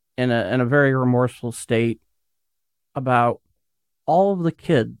in a very remorseful state about all of the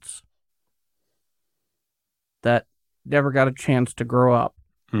kids that never got a chance to grow up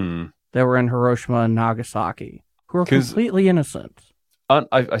that were in Hiroshima and Nagasaki, who were completely innocent.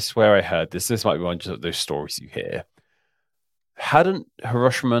 I swear I heard this. This might be one of those stories you hear. Hadn't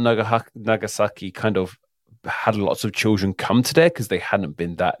Hiroshima and Nagasaki kind of had lots of children come to there because they hadn't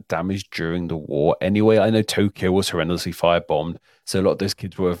been that damaged during the war anyway? I know Tokyo was horrendously firebombed, so a lot of those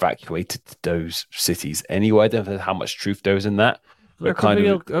kids were evacuated to those cities anyway. I don't know how much truth there is in that. There could be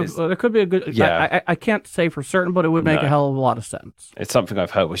a good... Yeah. I can't say for certain, but it would make a hell of a lot of sense. It's something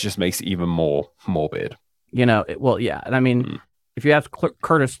I've heard, which just makes it even more morbid. And I mean... If you ask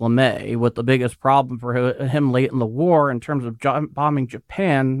Curtis LeMay, what the biggest problem for him late in the war in terms of bombing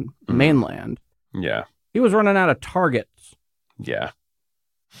Japan mainland, he was running out of targets. Yeah.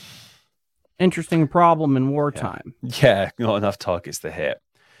 Interesting problem in wartime. Yeah, not enough targets to hit.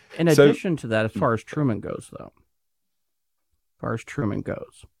 In addition to that, as far as Truman goes,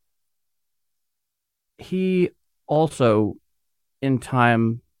 he also, in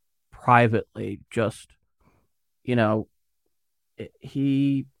time, privately, just,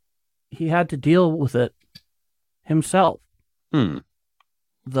 he had to deal with it himself. The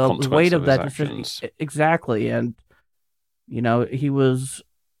weight of that decision, exactly, and he was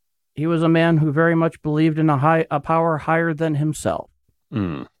a man who very much believed in a power higher than himself,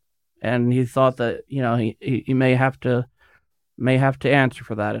 and he thought that he may have to answer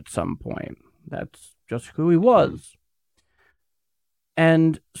for that at some point. That's just who he was,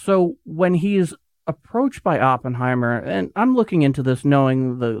 and so when he's approached by Oppenheimer, and I'm looking into this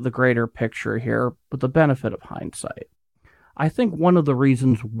knowing the greater picture here with the benefit of hindsight, I think one of the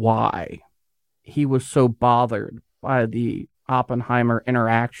reasons why he was so bothered by the Oppenheimer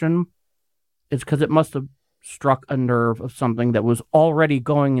interaction is because it must have struck a nerve of something that was already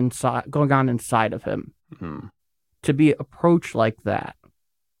going on inside of him. Mm-hmm. To be approached like that.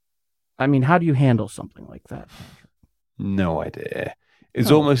 I mean, how do you handle something like that? No idea. It's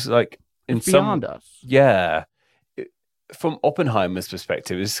almost like it's beyond us. Yeah. From Oppenheimer's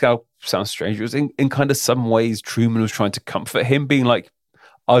perspective, this sounds strange. It was in kind of some ways Truman was trying to comfort him, being like,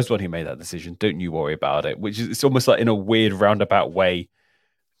 I was the one who made that decision. Don't you worry about it. Which is, it's almost like in a weird roundabout way,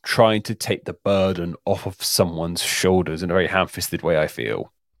 trying to take the burden off of someone's shoulders in a very ham-fisted way, I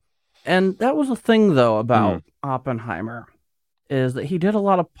feel. And that was the thing, though, about Oppenheimer, is that he did a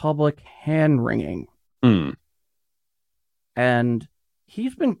lot of public hand-wringing. And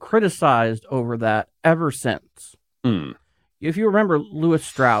he's been criticized over that ever since. If you remember Lewis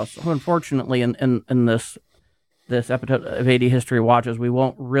Strauss, who unfortunately in this episode of AD History Watches, we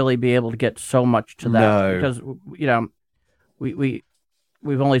won't really be able to get so much to that because, you know,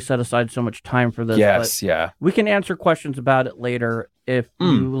 we've only set aside so much time for this. Yes, yeah. We can answer questions about it later if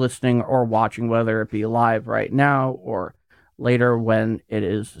you listening or watching, whether it be live right now or later when it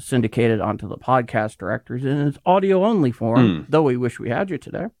is syndicated onto the podcast directories in its audio-only form, though we wish we had you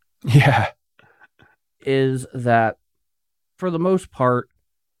today. Yeah. Is that, for the most part,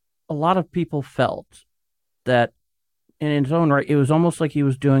 a lot of people felt that in his own right, it was almost like he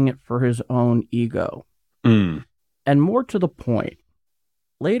was doing it for his own ego. And more to the point,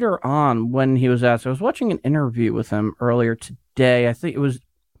 later on when he was asked, I was watching an interview with him earlier today. I believe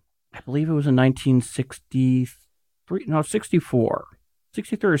it was in 1963 or 64.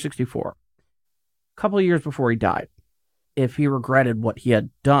 A couple of years before he died. If he regretted what he had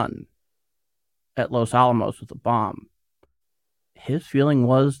done at Los Alamos with the bomb, his feeling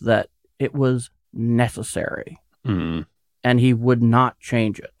was that it was necessary. And he would not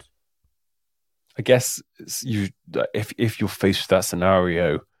change it. I guess if you're faced with that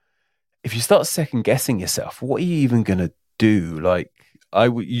scenario, if you start second guessing yourself, what are you even gonna do? Like,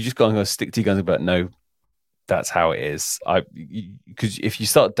 you just gotta stick to your guns about no, that's how it is. Because if you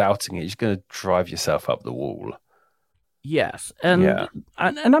start doubting it, you're just gonna drive yourself up the wall. Yes, and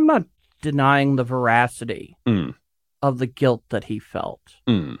I'm not denying the veracity of the guilt that he felt,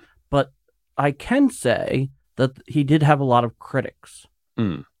 but I can say that he did have a lot of critics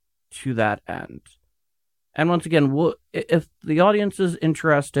to that end. And once again, if the audience is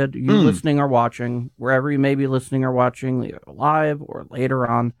interested, you listening or watching, wherever you may be listening or watching, either live or later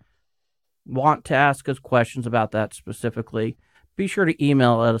on, want to ask us questions about that specifically, be sure to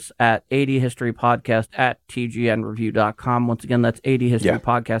email us at adhistorypodcast@tgnreview.com. Once again, that's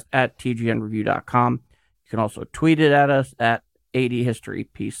adhistorypodcast@tgnreview.com. You can also tweet it at us at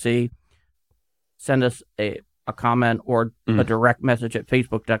adhistorypc. Send us a comment or a direct message at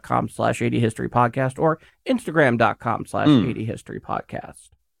facebook.com/adhistorypodcast or instagram.com/adhistorypodcast.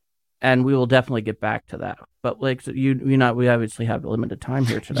 And we will definitely get back to that. But like we obviously have a limited time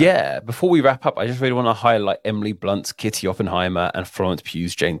here today. Yeah. Before we wrap up, I just really want to highlight Emily Blunt's Kitty Oppenheimer and Florence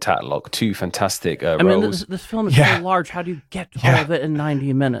Pugh's Jane Tatlock, two fantastic roles. I mean, this film is so large. How do you get all of it in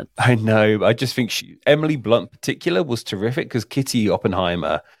 90 minutes? I know. I just think Emily Blunt in particular was terrific because Kitty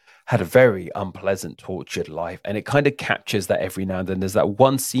Oppenheimer had a very unpleasant, tortured life. And it kind of captures that every now and then. There's that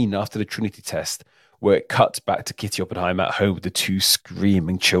one scene after the Trinity test where it cuts back to Kitty Oppenheimer at home with the two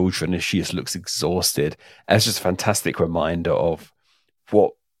screaming children as she just looks exhausted. And it's just a fantastic reminder of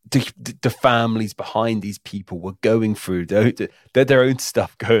what the families behind these people were going through. They had their own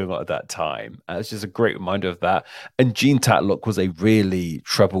stuff going on at that time. And it's just a great reminder of that. And Jean Tatlock was a really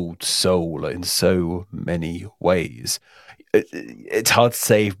troubled soul in so many ways. It's hard to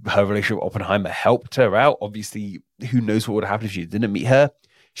say her relationship with Oppenheimer helped her out. Obviously, who knows what would happen if she didn't meet her.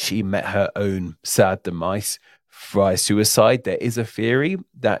 She met her own sad demise via suicide. There is a theory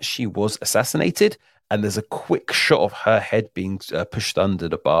that she was assassinated, and there's a quick shot of her head being pushed under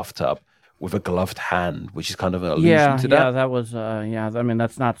the bathtub with a gloved hand, which is kind of an allusion to that. Yeah, that was, I mean,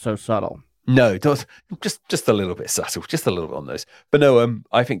 that's not so subtle. No, just a little bit subtle, just a little bit on those. But no,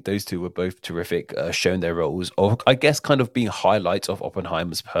 I think those two were both terrific, showing their roles of, I guess, kind of being highlights of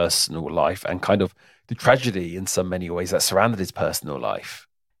Oppenheimer's personal life and kind of the tragedy in so many ways that surrounded his personal life.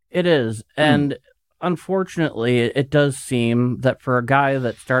 It is. And unfortunately, it does seem that for a guy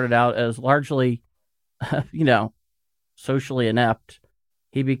that started out as largely, socially inept,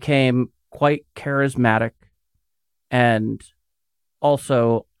 he became quite charismatic and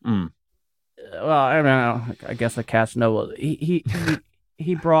also, I guess a Casanova. He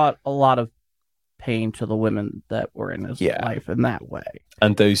brought a lot of pain to the women that were in his life in that way.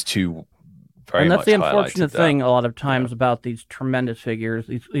 And those two very and that's much the highlighted unfortunate that. thing a lot of times about these tremendous figures,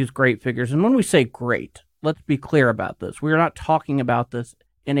 these great figures. And when we say great, let's be clear about this. We are not talking about this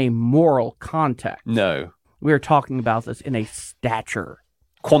in a moral context. No. We are talking about this in a stature.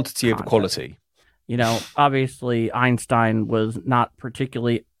 Quantity over context. quality. You know, obviously Einstein was not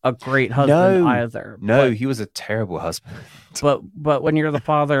particularly a great husband either. No, he was a terrible husband. But when you're the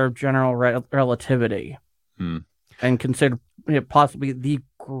father of general relativity and considered possibly the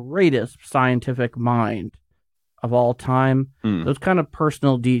greatest scientific mind of all time, those kind of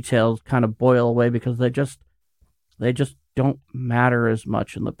personal details kind of boil away because they just don't matter as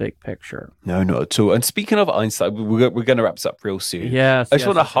much in the big picture. No, not at all. And speaking of Einstein, we're going to wrap this up real soon. Yes. I just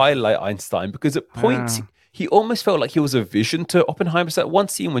want to highlight Einstein because at points he almost felt like he was a vision to Oppenheimer. So that one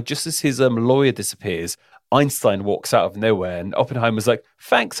scene when just as his lawyer disappears, Einstein walks out of nowhere and Oppenheimer's like,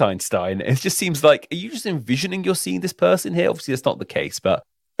 "Thanks, Einstein." It just seems like, are you just envisioning you're seeing this person here? Obviously, that's not the case, but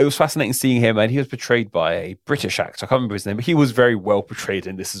it was fascinating seeing him, and he was portrayed by a British actor. I can't remember his name, but he was very well portrayed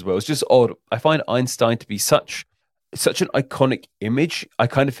in this as well. It's just odd. I find Einstein to be such an iconic image. I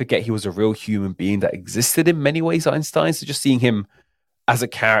kind of forget he was a real human being that existed in many ways, Einstein. So just seeing him as a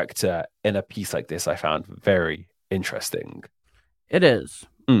character in a piece like this, I found very interesting. It is.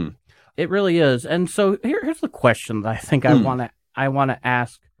 It really is. And so here's the question that I think I want to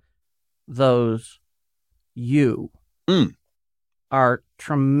ask those our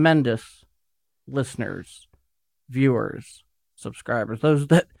tremendous listeners, viewers, subscribers, those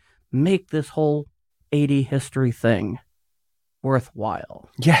that make this whole 80 history thing worthwhile.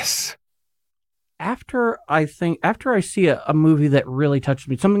 Yes. After I see a movie that really touches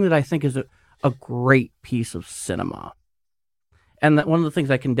me, something that I think is a great piece of cinema, and that one of the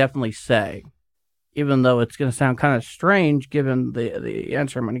things I can definitely say, even though it's going to sound kind of strange given the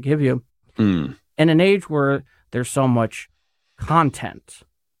answer I'm going to give you, in an age where there's so much content,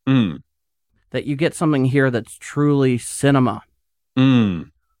 that you get something here that's truly cinema.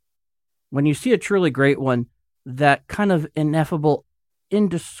 When you see a truly great one, that kind of ineffable,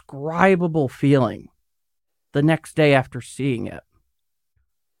 indescribable feeling the next day after seeing it.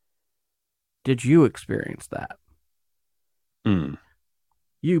 Did you experience that?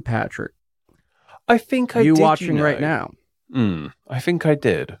 You, Patrick. I think I did. You watching right now. I think I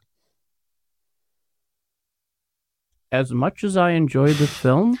did. As much as I enjoyed this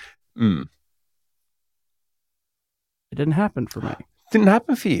film, it didn't happen for me. Didn't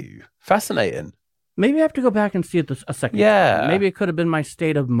happen for you. Fascinating. Maybe I have to go back and see it a second time. Maybe it could have been my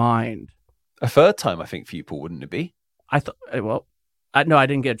state of mind. A third time, I think, for you, Paul, wouldn't it be? I thought, no, I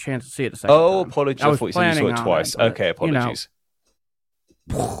didn't get a chance to see it a second time. Oh, apologies. I thought you said you saw it twice. Okay, apologies.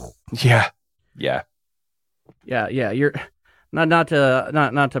 Yeah. Yeah, you're not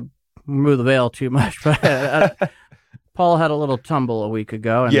to remove the veil too much, but Paul had a little tumble a week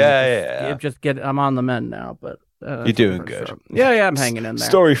ago. And I'm on the mend now, but you're doing good. Sure. Yeah, I'm hanging in there.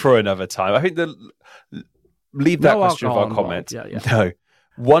 Story for another time. I think leave that question of our comments. Yeah. No.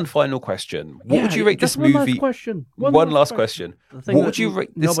 One final question. What would you rate this movie? One last question. One last question. What would you rate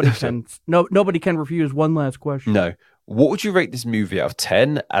this? Nobody can refuse one last question. No. What would you rate this movie out of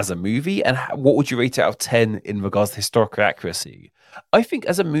 10 as a movie? And what would you rate it out of 10 in regards to historical accuracy? I think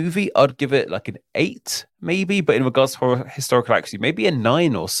as a movie, I'd give it like an 8, maybe. But in regards to historical accuracy, maybe a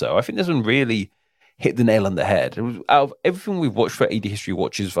 9 or so. I think this one really hit the nail on the head. Out of everything we've watched for AD History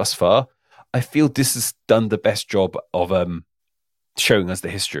Watches thus far, I feel this has done the best job of showing us the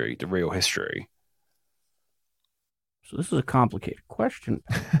history, the real history. So this is a complicated question.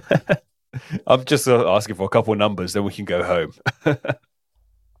 I'm just asking for a couple of numbers, then we can go home.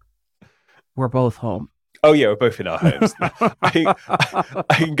 We're both home. Oh yeah, we're both in our homes. I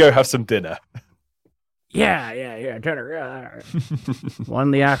can go have some dinner. Yeah, dinner. Yeah. 1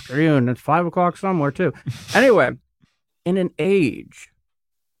 in the afternoon. It's 5:00 somewhere too. Anyway, in an age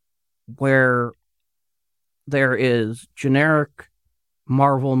where there is generic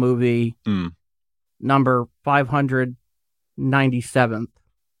Marvel movie number 597th,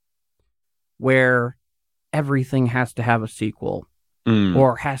 where everything has to have a sequel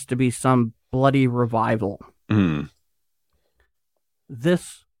or has to be some bloody revival.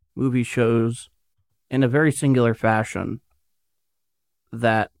 This movie shows in a very singular fashion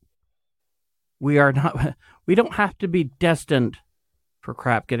that we don't have to be destined for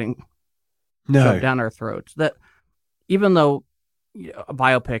crap getting shoved down our throats. That even though a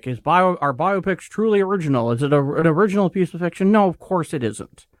biopic are biopics truly original? Is it an original piece of fiction? No, of course it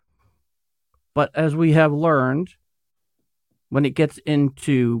isn't. But as we have learned, when it gets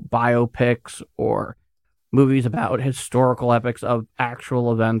into biopics or movies about historical epics of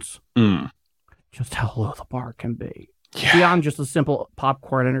actual events, just how low the bar can be. Beyond just a simple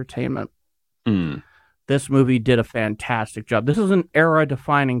popcorn entertainment. Mm. This movie did a fantastic job. This is an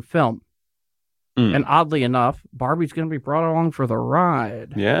era-defining film. Mm. And oddly enough, Barbie's going to be brought along for the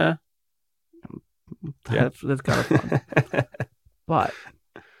ride. Yeah. That's kind of fun. But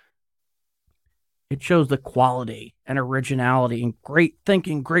it shows the quality and originality and great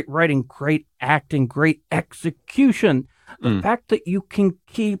thinking, great writing, great acting, great execution. The fact that you can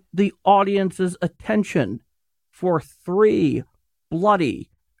keep the audience's attention for 3 bloody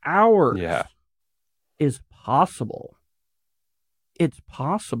hours is possible. It's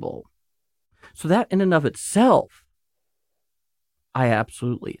possible. So that in and of itself, I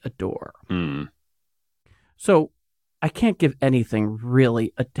absolutely adore. So I can't give anything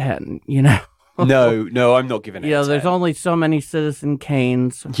really a 10, you know? No, I'm not giving it a 10. There's only so many Citizen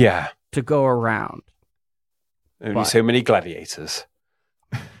Kanes to go around. Only so many gladiators.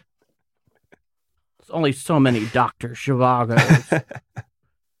 There's only so many Dr. Zhivagos.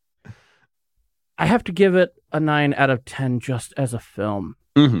 I have to give it a 9 out of 10 just as a film.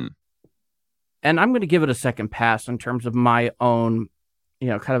 Mm-hmm. And I'm going to give it a second pass in terms of my own,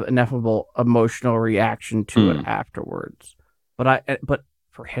 kind of ineffable emotional reaction to it afterwards. But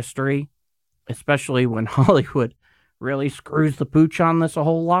for history, especially when Hollywood really screws the pooch on this a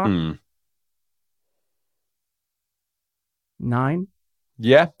whole lot. 9?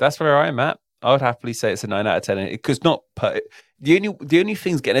 Yeah, that's where I'm at. I would happily say it's a 9 out of 10 because the only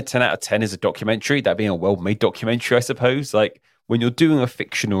things getting a 10 out of 10 is a documentary, that being a well-made documentary, I suppose. Like when you're doing a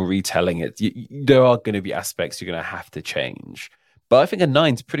fictional retelling, there are going to be aspects you're going to have to change. But I think a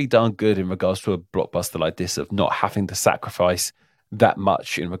 9 is pretty darn good in regards to a blockbuster like this of not having to sacrifice that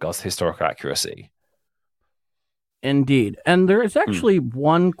much in regards to historical accuracy. Indeed. And there is actually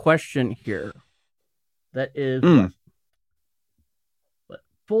one question here that is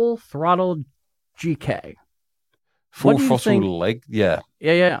Full Throttle GK. Full Throttle leg? Yeah.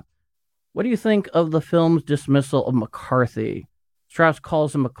 Yeah. What do you think of the film's dismissal of McCarthy? Strauss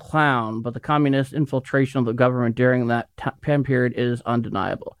calls him a clown, but the communist infiltration of the government during that time period is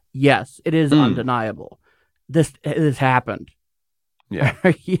undeniable. Yes, it is undeniable. This happened. Yeah.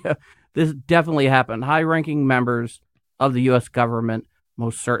 Yeah. This definitely happened. High-ranking members of the U.S. government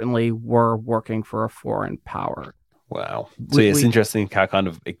most certainly were working for a foreign power. Wow. So it's interesting how it kind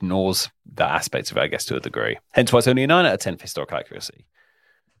of ignores that aspect of it, I guess, to a degree. Hence why it's only a 9 out of 10 for historical accuracy.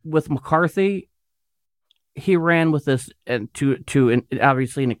 With McCarthy, he ran with this and to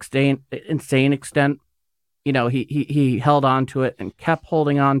obviously an insane extent. He held on to it and kept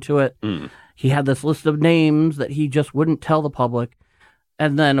holding on to it. He had this list of names that he just wouldn't tell the public.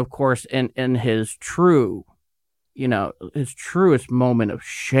 And then, of course, in his truest moment of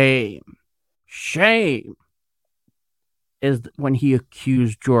shame is when he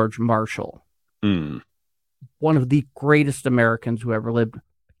accused George Marshall, one of the greatest Americans who ever lived,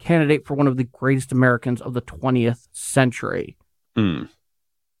 candidate for one of the greatest Americans of the 20th century.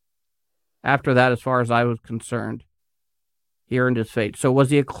 After that, as far as I was concerned, he earned his fate. So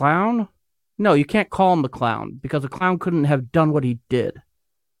was he a clown? No, you can't call him a clown because a clown couldn't have done what he did.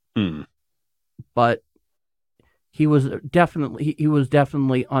 But he was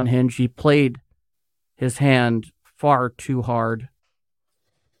definitely unhinged. He played his hand far too hard.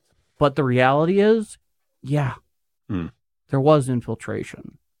 But the reality is, there was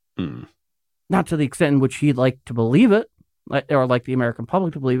infiltration. Not to the extent in which he'd like to believe it, or like the American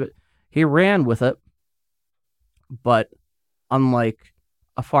public to believe it. He ran with it. But unlike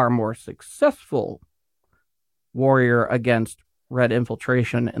a far more successful warrior against Red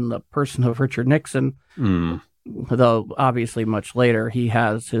infiltration in the person of Richard Nixon, though obviously much later he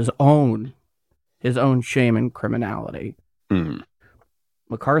has his own shame and criminality.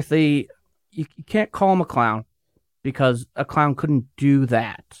 McCarthy, you can't call him a clown because a clown couldn't do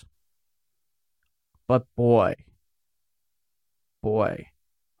that. But boy,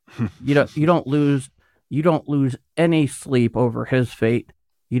 you don't lose any sleep over his fate.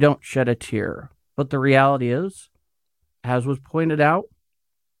 You don't shed a tear. But the reality is, as was pointed out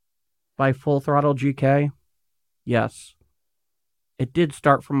by Full Throttle GK, yes, it did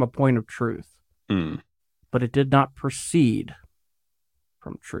start from a point of truth, but it did not proceed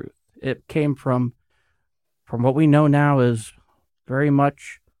from truth. It came from what we know now is very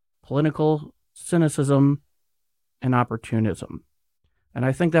much political cynicism and opportunism. And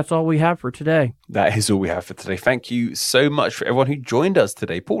I think that's all we have for today. That is all we have for today. Thank you so much for everyone who joined us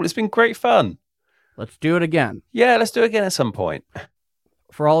today. Paul, it's been great fun. Let's do it again. Yeah, let's do it again at some point.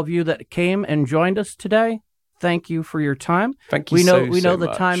 For all of you that came and joined us today, thank you for your time. Thank you. We know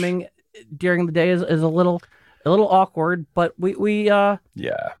the timing during the day is a little awkward, but we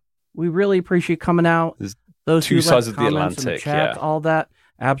really appreciate coming out. There's those two who sides left of the comments Atlantic, in the chat, all that.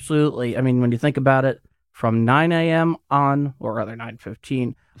 Absolutely. I mean, when you think about it, from 9 a.m. on, or rather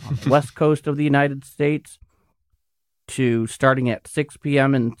 9:15 on the west coast of the United States to starting at 6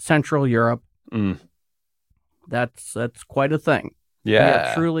 p.m. in Central Europe, that's quite a thing. Yeah. We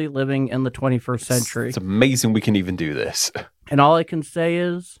are truly living in the 21st century. It's amazing we can even do this. And all I can say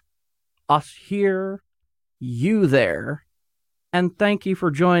is, us here, you there, and thank you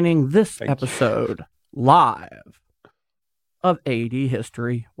for joining this episode live of AD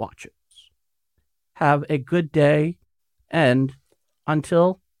History Watches. Have a good day, and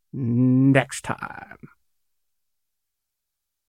until next time.